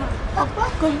àgbẹ̀ mà.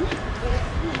 ọkọ mi.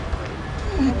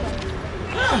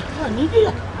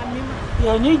 àníjìyà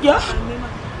ìyàníjà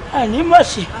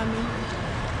ànímọ̀sí.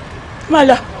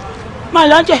 máa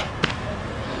lọ jẹ.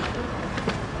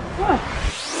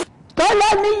 tọ́lá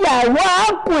níyàwó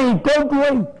àákùn ìtọ́jú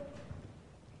ẹ̀yìn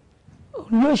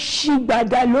ló ṣí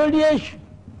gbàdá lórí èṣù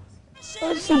ó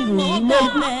sì bù ú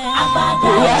lójú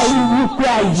ìyá wípé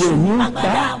ayọ̀ ní pa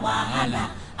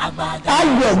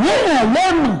ayọ̀ mìíràn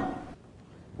lẹ́nu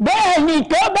bẹ́ẹ̀ ni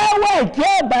tó bá wà tí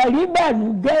ọ̀bà rí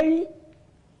bànújẹ́ rí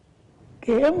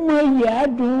kìí mọ iyì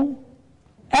adùn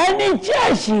ẹni tí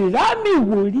ẹ̀sìn rámì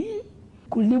wò rí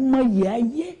kò lè mọ iyì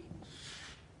ayé.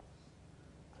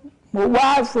 mo wá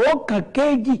fọ́ọ̀kàn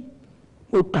kéèjì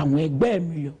mo tàwọn ẹgbẹ́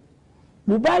mi lọ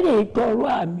mo bá lè tọrọ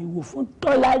àmì wò fún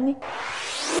Tọ́lání.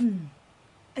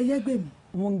 ẹyẹgbẹ́ mi.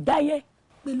 mo ń dáyé.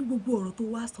 pẹ̀lú gbogbo ọ̀rọ̀ tó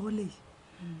wá sọ lẹ́yìn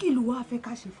kí ló wá fẹ́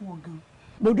ká ṣe fún ọ gan.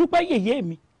 mo dúpẹ́ yèyé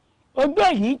mi ojú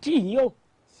ẹ̀yìn tì yín o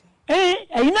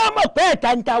ẹ̀yin náà mọ̀ pé ẹ̀ta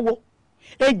ń tawó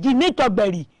èjì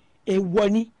nítọ̀gbẹ̀rì èèwọ̀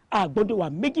ni àgbọ̀dọ̀ wà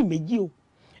méjì méjì o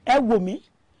ẹ wò mí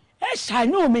ẹ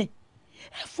ṣàánú mi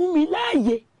ẹ fún mi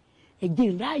láàyè ẹ jẹ́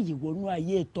n ráàyè wọnú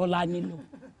ayé Tọ́lání lọ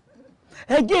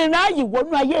ẹ jẹ́ n ráàyè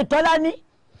wọnú ayé Tọ́lání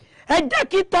ẹ jẹ́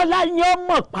kí Tọ́lání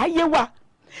ọmọ páyé wa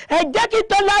ẹ jẹ́ kí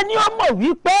Tọ́lání ọmọ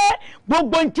wípé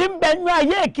gbogbo ohun tí ń bẹ nú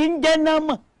ayé kì í jẹ́ náà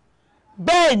mọ̀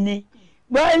bẹ́ẹ̀ ni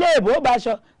gbọ́ ilé ìbò bá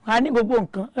sọ wọn á ní gbogbo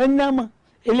nǹkan ó ná mọ̀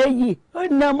eléyìí ó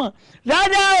ná mọ̀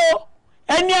rárá o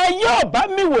ẹni ayé ọ̀bá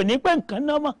mi wò ní pé nǹkan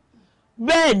ná mọ̀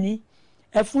bẹ́ẹ̀ ni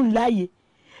ẹ fún láàyè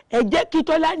ẹ jẹ́ kí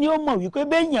Tọ́lání ó mọ̀ wípé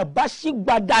béèyàn bá sí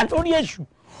gbadà lórí èṣù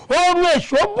oorun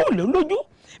èṣù ó bù lójú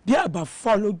bí àbá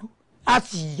fọ́ lójú a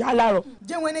sì yá lárọ.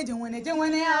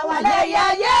 jẹ́wọ́nẹ́ àwàlẹ́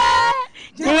yáyé.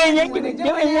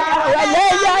 jẹ́wọ́nẹ́ àwàlẹ́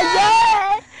yáyé.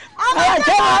 àwọn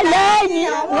tẹ́wọ̀ lẹ́yìn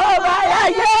àwọn ọba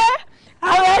láyé.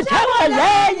 àwọn tẹ́wọ̀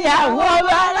lẹ́yìn àwọn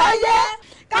ọba láyé.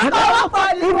 kákọ́wọ́pọ̀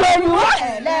dìbò ìwọ́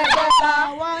ẹ̀lẹ́gbẹ̀lá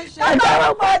wọ́n ń ṣe.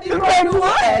 kákọ́wọ́pọ̀ dìbò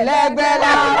ìwọ́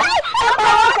ẹ̀lẹ́gbẹ̀lá.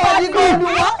 kákọ́wọ́pọ̀ dìbò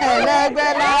ìwọ́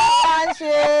ẹ̀lẹ́gbẹ̀lá wọ́n ń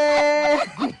ṣe.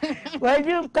 wọ́n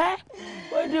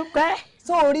dúpẹ́.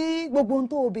 sórí gbogbo ohun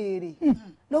tó o béèrè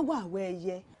lọ́wọ́ àwọ̀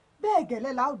ẹ̀yẹ bẹ́ẹ̀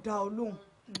gẹ́lẹ́ la ó dá ọ lóhùn.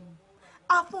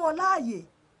 a fún ọ láàyè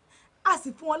a sì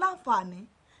fún ọ láǹfààní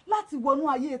láti wọnú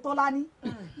ayé Tọ́lání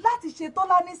láti ṣe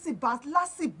Tọ́lání sì bá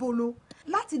lásìbolo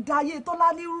láti da ayé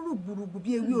Tọ́lání rúgbùrùgbù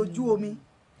bí ewé ojú omi.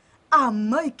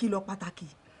 àmọ́ ìkìlọ̀ pàtàkì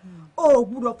o ò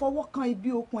gbúdọ̀ fọwọ́ kan ibi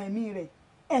okùn ẹ̀mí rẹ̀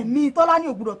ẹ̀mí Tọ́lání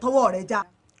ò gbúdọ̀ tọwọ́ rẹ̀ já.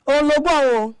 òun ló gbọ́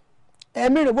o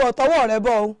ẹ̀mí rẹ̀ bọ́ tọwọ́ rẹ̀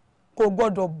bọ́ o kò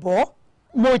gbọ́dọ̀ bọ́.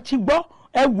 mo ti gbọ́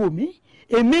ẹ wò mí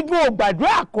èmi gan ò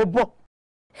gbàdúrà kó bọ̀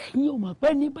ẹ̀yin ò mọ̀ pé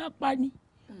ní bá pa ni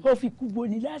ó fi kú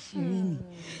boni láṣìírí ni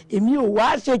èmi ò wá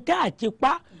ṣe tá àti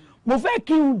pa mo fẹ́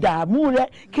kí n dààmú rẹ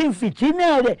kí n fìtínà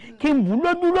rẹ kí n bù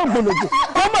lójú lògbòlògbò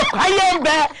kọ́mọ káyé ń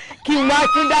bẹ kí n wá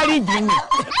tún dáríjì mi.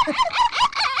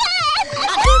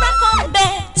 àdúrà kan bẹ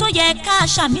tó yẹ ká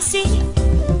ṣàmì sí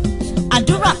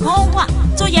àdúrà kan wà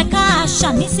tó yẹ ká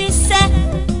ṣàmì sí sẹ́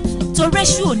torí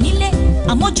èṣù onílé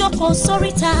àmọ́ jókòó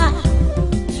sóríta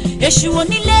èṣù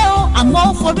onílé o àmọ́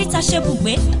foríta ṣe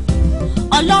bùgbé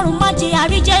ọlọ́run má jẹ́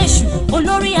àríjẹ́ èṣù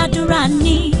olórí àdúrà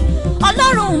ni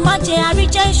ọlọ́run má jẹ́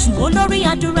àríjẹ́ èṣù olórí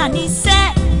àdúrà ní sẹ́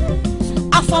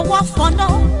àfọwọ́fọná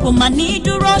kò mà ní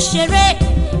dúró ṣeré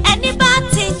ẹni bá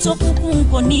ti tòkùnkùn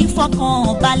kò ní fọkàn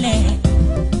balẹ̀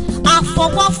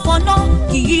àfọwọ́fọná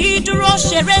kì í dúró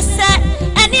ṣeré sẹ́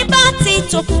ẹni bá ti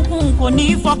tòkùnkùn kò ní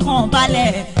fọkàn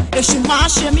balẹ̀ èṣù máa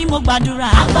ṣe mí mo gbàdúrà.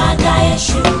 àgbàdá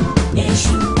èṣù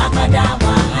èṣù àgbàdá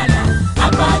wàhálà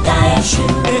àgbàdá èṣù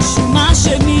èṣù máa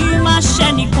ṣe mí má ṣe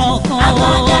nìkankan.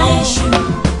 àgbàdá èṣù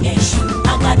èṣù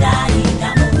àgbàdá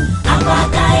ìdààmú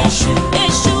àgbàdá èṣù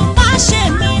èṣù máa ṣe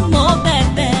mí mo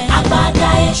bẹ̀bẹ̀. àgbàdá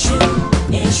èṣù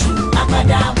èṣù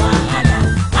àgbàdá wàhálà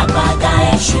àgbàdá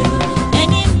èṣù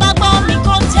ẹni bá gbọ́ mi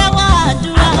kó tẹ́wọ́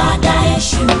àdúrà. àgbàdá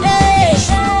èṣù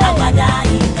èṣù àgbàdá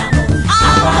ìdààmú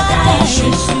àgbàdá èṣù.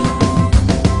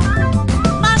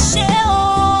 má ṣe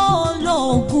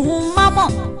olóògùn mámọ̀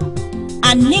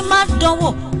àní má dánwò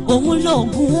òun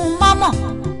lóògùn mámọ̀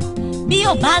bí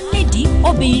ò bá nídìí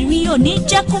obìnrin ò ní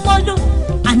jẹ́ kúmọ́lú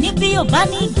àní bí ò bá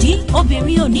nídìí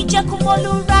obìnrin ò ní jẹ́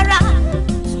kúmọ́lú rárá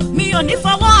mi ò ní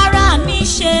fọwọ́ ara mi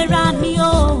ṣe ra mi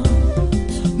o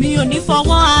mi ò ní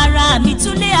fọwọ́ ara mi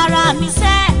túlé ara mi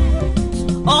sẹ́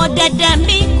ọ̀dẹ̀dẹ̀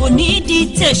mi kò ní di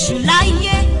tèṣù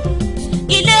láyé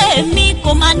ilé mi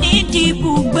kò máa ní di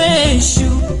ibùgbé èṣù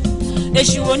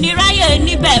èṣù oníráyè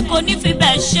níbẹ̀ kò ní fi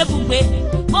bẹ̀ ṣe bùgbé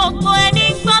gbogbo ẹni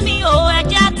gbọ́ mi ò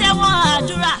ẹ̀jẹ̀ àtẹ́wọ́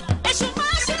àdúrà èṣù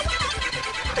máa ṣe wá.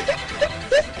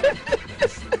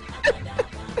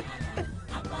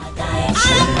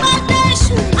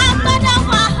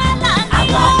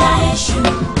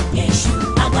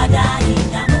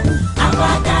 ìdààmú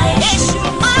agbada èṣù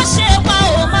má ṣe wá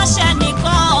o má ṣe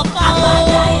nìkan ọkọ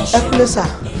agbada èṣù. ẹ kúlẹ̀ sà.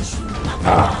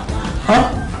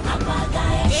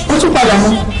 ó tún padà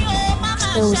mọ́.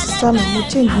 ẹ ò sí sálọ mo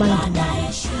change mind mi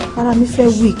ara mi fẹ́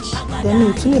weak lẹ́nu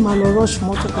ò tún lè máa lọ rush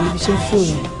mọ́tò pẹ̀lú bí ṣe ń fi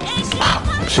òyìn.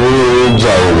 ṣé ó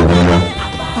jà òòrùn mi lọ.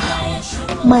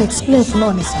 máa explain fún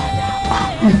náà ni sà.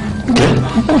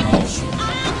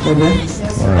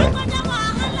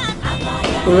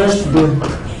 Rest there.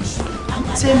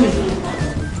 Tell me.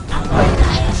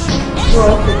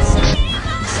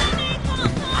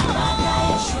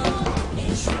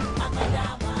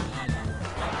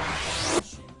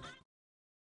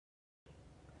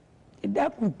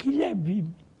 Dákun kílẹ̀ bí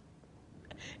mi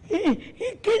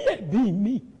kílẹ̀ bí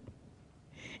mi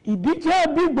ìbí tí a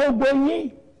bí gbogbo yín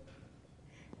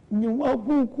ni wọ́n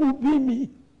kúkú bí mi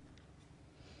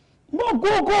mo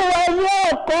kúkú wà ní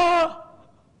ọkọ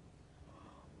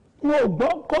wọn ò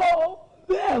gbọ́kọ́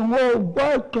bẹ́ẹ̀ wọn ò gbọ́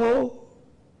tó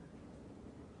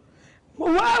mo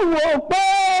wá wò pé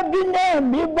bí náà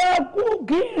mi bá kú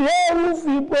kí rẹ́rù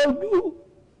fi bojú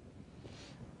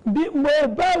bí mo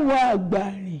bá wọ àgbà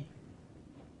rìn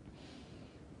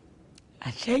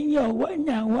àṣẹyìn ọwọ́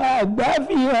ni àwọn àgbà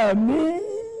fi hàn mí.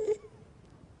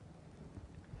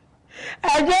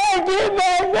 àjọyọ̀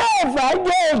bẹ́ẹ̀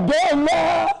fàájọ́ òde lọ.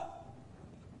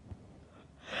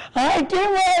 àti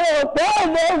mo rò pé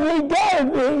ọ̀nà fi jẹ́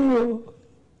ìbéèrè.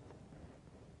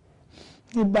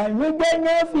 ìbànújẹ́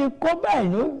náà fi kó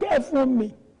bànújẹ́ fún mi.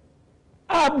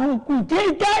 àbùkù tí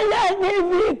táyà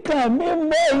níbi kàn mí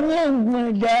mọ́ yín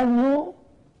gbọ̀ndànù.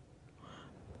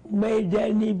 gbẹ̀dẹ̀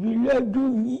níbi lójú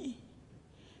yín.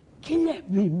 Kílẹ̀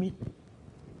bí mi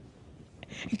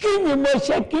kí ni mo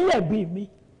ṣe kílẹ̀ bí mi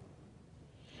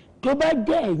tó bá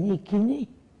jẹ́ ẹ̀yìn kínní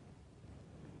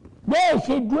bẹ́ẹ̀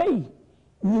ṣe dúró yìí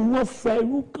ni wọ́n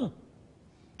fẹ́rú kàn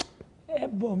ẹ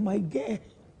bọ̀ ọmọ jẹ́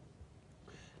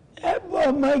ẹ bọ̀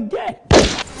ọmọ jẹ́.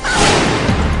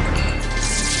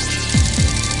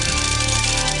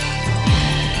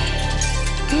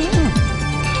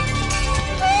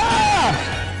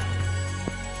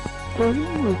 Torí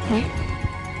mo pé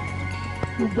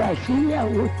ìgbà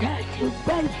síyàwó tá a ṣe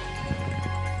báyìí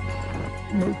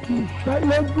mo ti sọ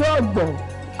lójú ọ̀gbọ̀n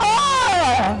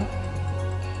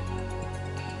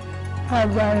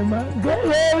àbàìmọ̀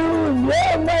gẹ́lẹ́rù ní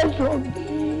ọmọ sọ̀bí.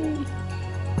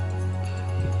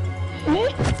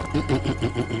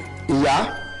 ìyá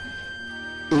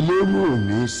eléwù ò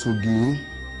ní sungi yín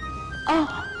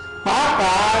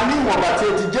pàápàá níwọ̀nba tí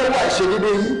ẹ ti jẹ́wọ́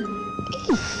àìṣedédé yín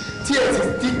tí ẹ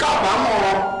ti kábàámọ̀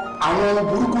àwọn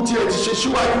burúkú tí ẹ ti ṣe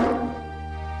síwájú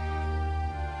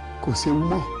kò ṣe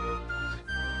mọ́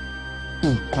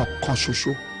nǹkan kan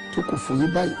ṣoṣo tó kù fún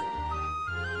yín báyìí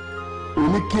ó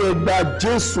ní kí ẹ gba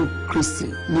Jésù Kristi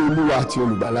ní Olúwa àti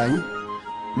olùgbàlà yín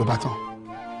ló bá tán.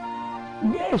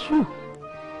 Jésù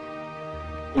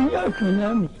ilé ọ̀tún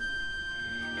náà mi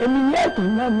èmi ní ọ̀tún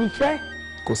náà mi ṣẹ́.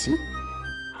 kò sí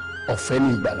ọ̀fẹ́ ní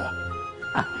ìgbàlà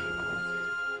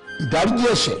ìdáríjì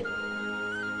ẹ̀ṣẹ̀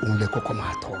òun lè kọ́kọ́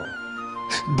máa tọrọ.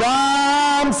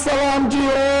 Dam salam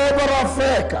Jehovah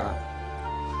Rafeka.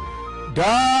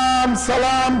 Dam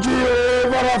salam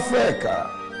Jehovah Rafeka.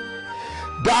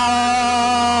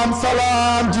 Dam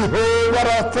salam Jehovah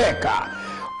Rafeka.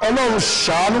 Ọlọ́run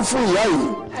ṣàánú fún ìyá yìí.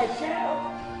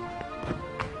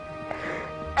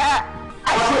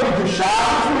 Àṣẹ ìdù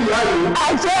ṣàánú fún ìyá yìí.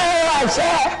 Àṣẹ.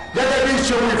 Gẹ́gẹ́ bí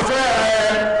ìṣòro ìfẹ́ rẹ,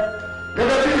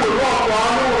 gẹ́gẹ́ bí ìrònú ọ̀pọ̀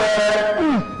àánú rẹ,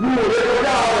 ní òde tó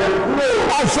dá rẹ̀ kúrò.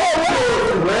 Àṣẹ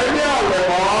rẹ̀ ní àwẹ̀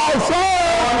mọ́. Àṣẹ.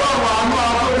 Ọlọ́run àánú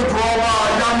àforíjì ọwọ́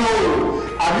àyánu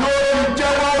àbí ó ti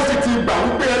jẹ́wọ́ ó sì ti gbà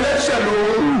wípé ẹlẹ́ṣẹ̀ ló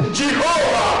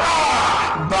Jehovah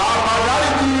bàbá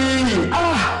dáríjì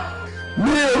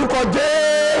ní orúkọ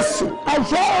Jésù.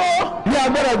 Àṣẹ. Ní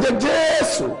agbára jẹ́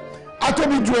Jésù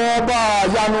atóbi ju ọba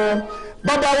àyánu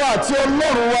bàbá wa àti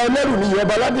ọlọ́run wa ẹlẹ́rù ní ìyẹn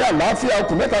baládé àlàáfíà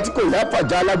ọkùn mẹ́ta tí kò yá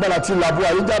fàjà alágbára tí labu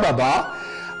ayéjá bàbá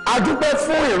adúpẹ́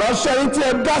fún ìránṣẹ́ yín tí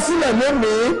ẹ dá sílẹ̀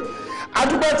lónìí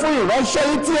adúpẹ́ fún ìránṣẹ́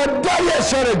yín tí ẹ dárí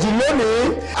ẹ̀ṣẹ̀ rẹ̀ jì lónìí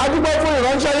adúpẹ́ fún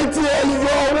ìránṣẹ́ yín tí ẹ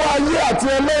yọ ọwọ́ ayé àti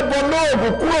ẹlẹ́bọ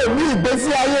lóògùn kúrò ní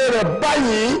ìgbésí ayé rẹ̀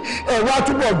báyìí ẹ wá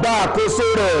túbọ̀ gba àkóso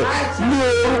rẹ̀ ní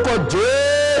orúkọ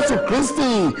Jésù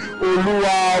Kristi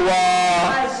Olúwa wa.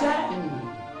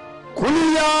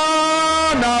 Kuliya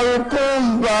na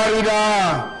hukum barida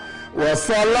wa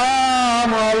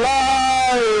salamu ala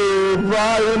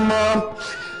Ibrahim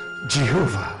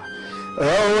Jehovah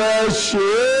ẹ ṣé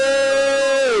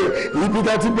ibi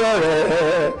tó ti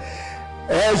bẹ̀rẹ̀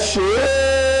ẹ ṣé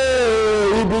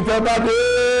ibi tó bá dé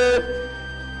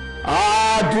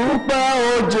àdúpẹ́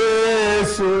o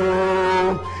Jésù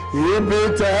ibi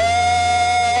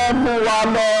tẹ́ mú wa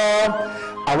lọ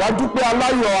àwa dúpẹ́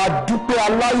aláyọ̀ adúpẹ́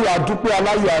aláyọ̀ adúpẹ́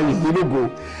aláyọ̀ ayìnlélógo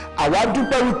àwa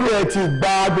dúpẹ́ wípé ẹ ti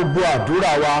gba gbogbo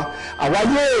àdúrà wa àwa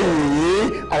yóò yìn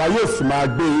àwa yóò sì máa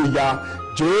gbé e ya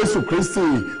Jésù Kristi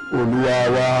Olúwa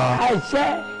wa. àṣẹ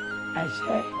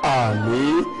àṣẹ.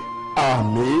 àmín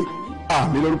àmín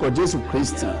àmín lórúkọ Jésù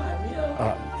Kristi.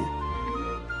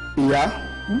 ìyá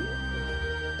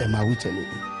ẹ máa wí tẹ̀lé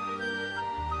mi.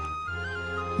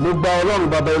 mo gba Ọlọ́run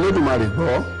bàbá Elédùmarè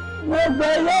gbọ́. mo gba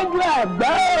Elédùn àgbà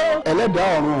o. ẹlẹ́dàá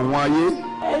ọ̀run òun ayé.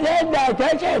 ẹlẹ́dàá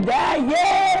tẹ́tẹ̀dá ayé.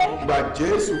 gba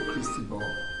Jésù Kristi gbọ́.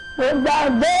 mo gba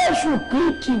Jésù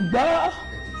Kristi gbọ́.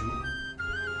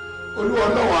 Olúwa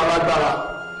Ọlọ́run alágbára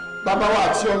bàbá wa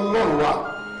àti Ọlọ́run wa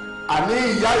àní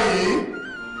ìyá yìí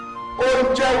ó ń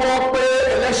jẹ́wọ́ pé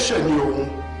ẹlẹ́ṣẹ̀ ni òun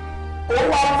ó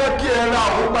wá fẹ́ kí ẹ ra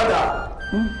òun padà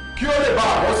kí ó lè bá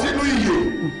àbọ̀ sínú ìyè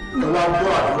ẹ wá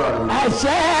gbọ́ àdúrà rẹ.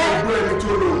 àṣẹ. ẹgbẹ́ ẹni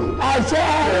tó lòun. àṣẹ.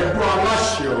 ẹgbẹ́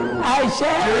aláṣẹ ọ̀run.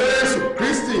 àṣẹ. Jésù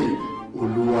Kristi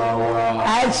Olúwa wa.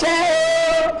 àṣẹ.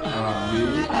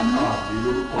 àmín àmín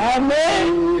lórúkọ. àmín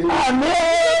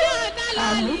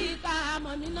àmín.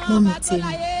 mọ́mí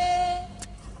tèmi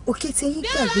òkè tí yín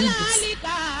gbàgbé ìbùsí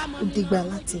ó dìgbà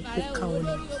láti kó káwọn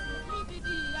lọ.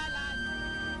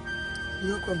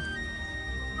 ìyọkọ mi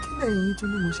kí lẹ́yìn yín tún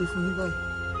ní mo ṣe fún yín báyìí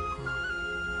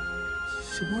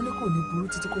ṣùgbọ́n ní kò ní burú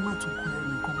títí kó má tún kun ẹrù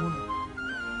nǹkan mọ́ mi.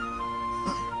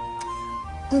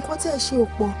 nǹkan tẹ́ ẹ ṣe ò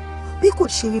pọ̀ bí kò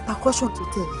ṣe repercussion tó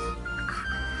tẹ̀lé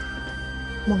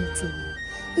mọ́mí tèmi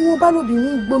ìwọ̀nba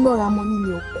lóbìnrin gbónára mọ́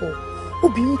nílé ọkọ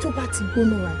obìnrin tó bá ti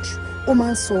gbónára jù ó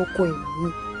máa ń sọ ọkọ ẹ̀ ní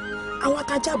àwọn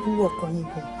tajábùrú ọkọ yín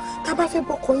gan tá a bá fẹ́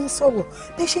bọ́kọ yín sọ̀rọ̀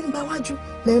bẹ́ẹ̀ ṣe ń gba wájú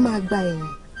lẹ́yìn máa gba ẹ̀yìn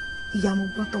ìyá mo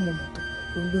gbọ́n tọmọ mọ̀tọ́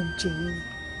òun ló ń jẹ yín.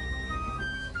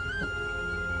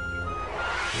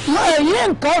 mo yí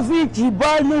nǹkan fi jì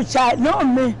bọ́ọ̀lù ṣàánú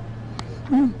mi.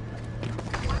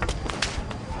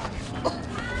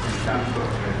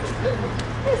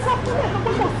 ìsọkúnlẹ̀ tó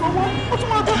gbọ́dọ̀ sọ́wọ́ ó tún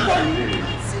máa tó pọ̀ ní.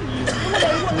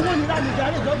 ìwọ ni láti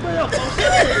darí ìjọgbéyàn kan.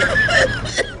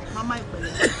 mama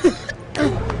ìpẹ̀lẹ́.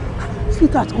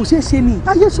 sweetheart kò ṣeé ṣe ni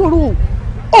ayé ṣòro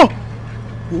ọ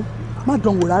má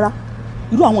dánwò rárá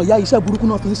irú àwọn ìyá iṣẹ́ burúkú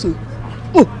náà fi ń ṣe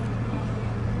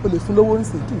o lè fún lówó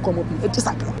nsìn kí nǹkan ọmọbìnrin ẹ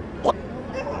disappear.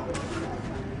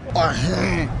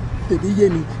 bèbí yé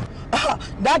mi.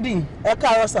 dádì ẹ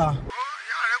káàárọ̀ sà.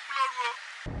 ìyá rẹ kú lóru o.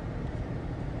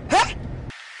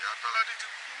 ìyá Tọ́ládé ti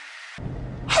kú.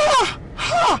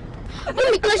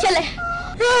 mọ́mí kí ló ṣẹlẹ̀.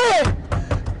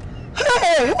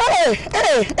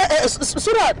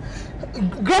 sweetheart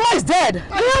grandma is dead.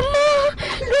 grandma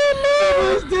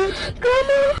is dead.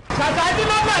 grandma. Kàkàdí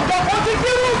ló máa jọ kó ti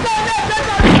kí wúkọ ní ẹgbẹ́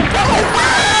kan.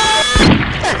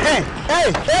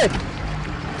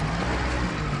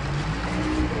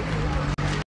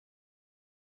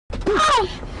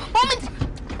 Mọ́mí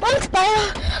ti pààyàn.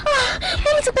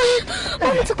 Mọ́mí ti pààyàn.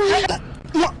 Ó ti pààyàn.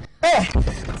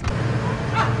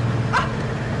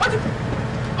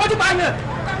 Ó pààyàn.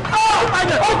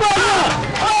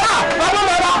 Bàbá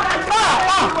bàbá.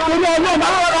 Torí ọlọ́run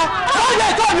bàbá bàbá. Ó yẹ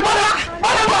tó ní bọ́lá.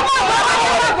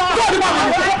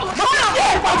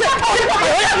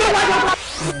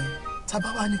 tábà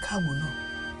wá ní káwọ náà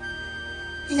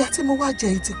ìyà tí mo wá jẹ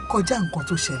yìí ti kọjá nǹkan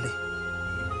tó ṣẹlẹ̀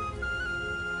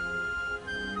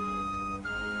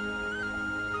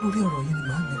lórí ọ̀rọ̀ yìí ni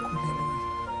màá mi kú lé lórí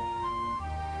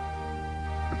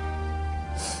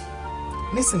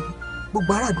nísìnyí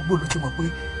gbogbo ará àdúgbò ló ti mọ̀ pé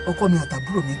ọkọ mi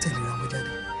àtàbúrò mi ń tẹ̀léra wọn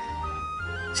jáde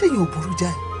ṣé yìí ò burú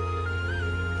jáì.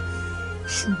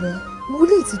 ṣùgbọ́n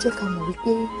wòlíì ti jẹ́ ká mọ̀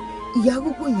wípé ìyá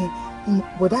arúgbó yẹn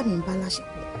bọ̀dá mi ń bá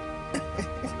láṣepọ̀.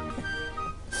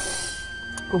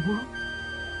 kò burú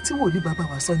tí wòlíì bàbá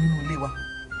wa sọ nínú ilé wa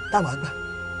táwa gbà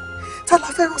tá la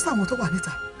fẹ́ rán sáwọn tó wà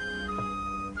níta.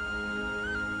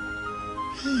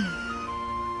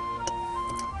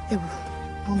 ẹ wò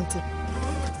mọ́mí tẹ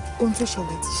ohun tó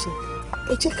ṣẹlẹ̀ ti ṣe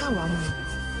ẹ jẹ́ káwa mọ̀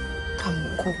ká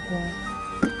mọ̀ kọ́gbọ́n.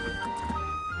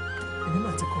 èmi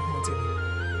máa ti kọ́gbọ́n tèmi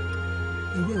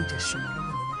ìwé ò jẹ́ ṣùgbọ́n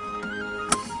lọ́wọ́ mi.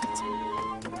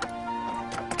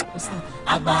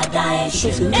 Agbada èṣù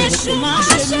èṣù má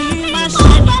ṣe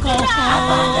nìkan.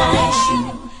 Agbada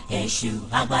èṣù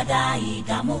agbada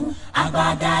ìdààmú.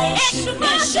 Agbada èṣù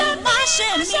má ṣe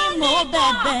mí mo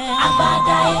bẹ̀bẹ̀.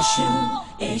 Agbada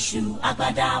èṣù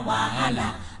agbada wàhálà.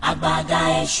 Agbada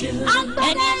èṣù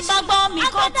ẹni bá gbọ́ mi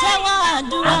kó tẹ́wọ́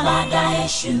àdúrà. Agbada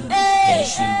èṣù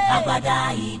agbada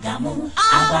ìdààmú.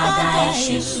 Agbada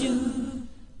èṣù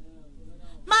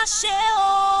má ṣe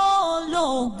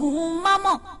olóògùn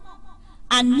mámọ̀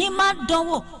àní má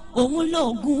dánwò òun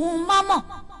lóògùn mámọ̀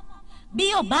bí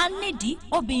ò bá nídìí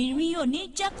obìnrin ò ní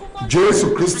jẹ́ kú mọ́. Jésù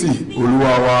Kristi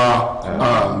Olúwa wa,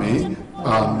 àmín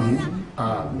àmín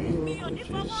àmín.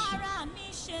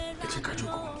 Ẹ jẹ́ ká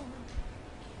jókòó.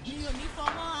 mi ò ní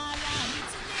fọwọ́ ara mi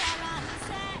sílé ara mi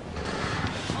sẹ́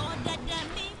ọ̀dẹ̀dẹ̀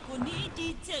mi kò ní di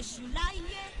tèṣù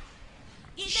láyé.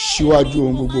 Síwájú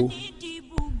ohun gbogbo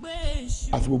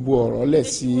a fi gbogbo ọ̀rọ̀ lẹ̀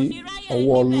sí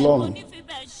ọwọ́ Ọlọ́run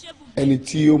ẹni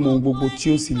tí ó mọ ohun gbogbo tí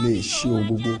ó sì lè ṣe ohun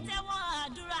gbogbo.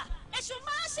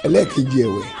 Ẹlẹ́ẹ̀kejì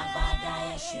ẹ̀wẹ̀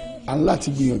a ń láti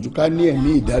gbìyànjú ká ní ẹ̀mí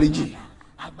ìdáríjì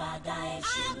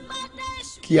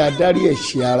kí a dárí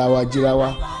ẹ̀ṣẹ̀ ara wa jìra wa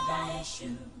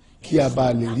kí a bá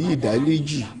lè rí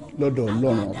ìdáríjì lọ́dọ̀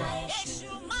Ọlọ́run ọba.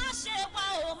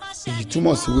 Èyí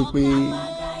túmọ̀ sí wípé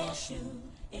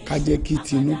ká jẹ́ kí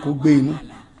tinú kó gbé inú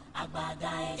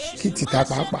kí tìta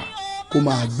pàápàá kó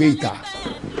máa gbé ìta.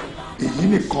 Èyí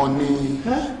nìkan ni.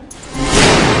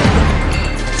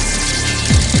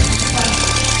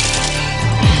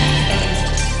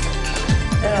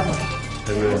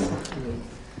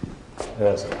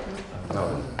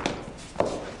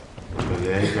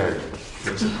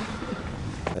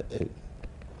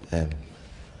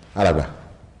 Alàgbà,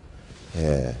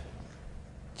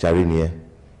 Jàre ni ẹ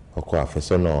ọkọ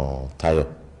àfẹ́sọ́nà Táyọ̀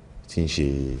tí ń ṣe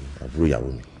àbúrò ìyàwó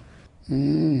mi.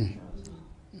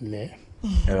 Lẹ́.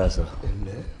 Ẹ rà sọ.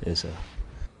 Ẹ sọ.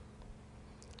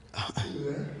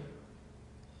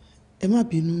 Ẹ má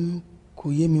bínú, kò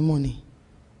yé mi mọ́ ni.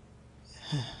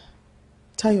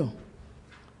 Táyọ̀,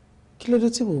 kí ló dé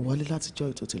tí wò wọlé látijọ́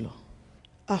ètò ti lọ?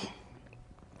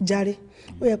 Jàre,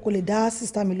 ó yẹ kó lè dá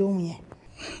sísítà mi lóhùn yẹn.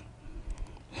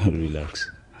 Relax.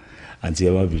 Àǹtí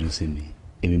ẹ má bínú sí mi,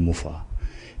 èmi mo fà á.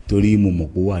 Torí mo mọ̀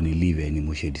pé ó wà ní leave ẹ ni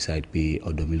mo ṣe decide pé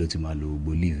ọ̀dọ̀ mi ló ti máa lo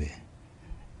gbogbo leave ẹ.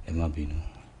 Ẹ má bínú.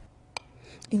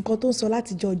 Nǹkan tó ń sọ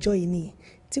látijọ́ ọjọ́ yìí nìyẹn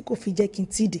tí kò fi jẹ́ kí n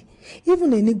tíì dé.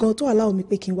 Even ẹni gan tó allow mi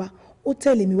pé kí n wá, ó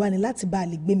tẹ̀lé mi wá ní láti bá a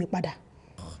lè gbé mi padà.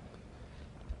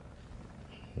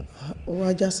 Ó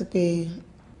wá já sí pé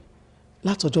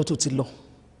látọjọ́ tó ti lọ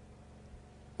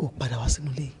ó padà wá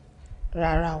sínú ilé.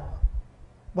 Rárá o,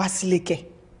 wá sílé kẹ̀.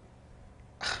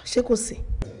 Ṣé kò sí?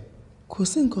 Kò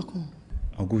sí nǹkan kan.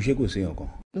 Ọ̀gùn ṣé kò sí nǹkan?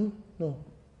 No,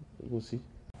 kò sí.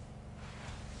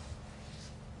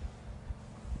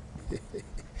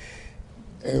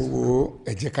 Ẹ wo,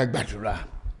 ẹ jẹ́ ká gbàdúrà,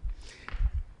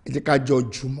 ẹ jẹ́ ká jọ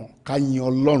jùmọ̀ ká yin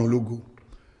Ọlọ́run lógo,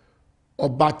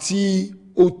 ọba tí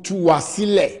ó tú wa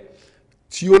sílẹ̀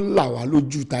tí ó là wá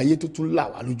lójú táyé tó tún là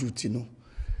wá lójú tinú.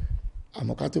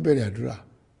 Àmọ́ ká tó bẹ̀rẹ̀ àdúrà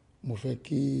mo fẹ́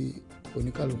kí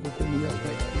oníkálukú kó ní ìyàwó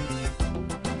ẹ̀.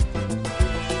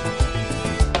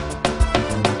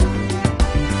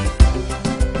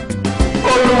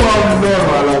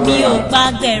 mi ò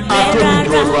gbàgbẹ̀rẹ̀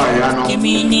rárá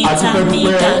èmi ní tàmí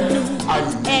dànù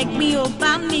ẹ̀gbin ò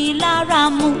bá mi lára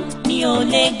mu mi ò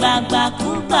lè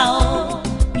gbàgbàkúgbà o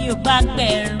mi ò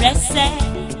gbàgbẹ̀rẹ̀ sẹ́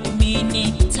èmi ní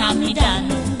tàmí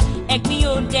dànù ẹ̀gbin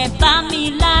ò dẹ̀ bá mi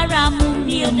lára mu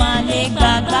mi ò má lè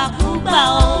gbàgbàkúgbà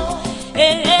o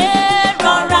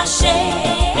rọra ṣe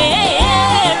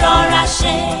rọra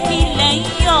ṣe ilẹ̀ ń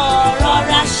yọ̀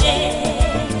rọra ṣe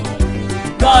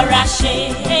rọra ṣe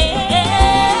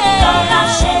rọra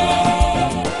ṣe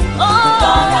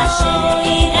rọra ṣe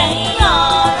ilẹ̀ ń yọ̀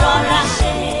rọra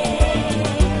ṣe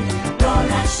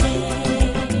rọra ṣe.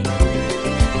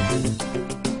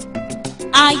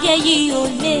 ayé yìí ò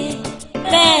lè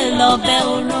bẹ́ẹ̀ lọ́bẹ̀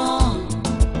ò rán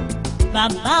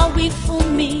bàbá wí fún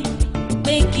mi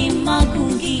pé kí n má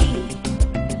gungi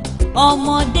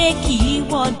ọmọdé kì í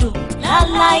wọdò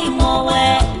láláì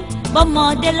mọ̀wẹ̀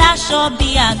bọ́mọdé láṣọ bí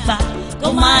àgbà tó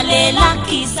máa lè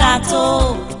lákìsà tó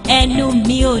ẹnu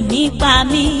mi ò ní pa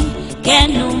mí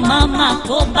kẹnu má má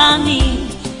kó bá mi.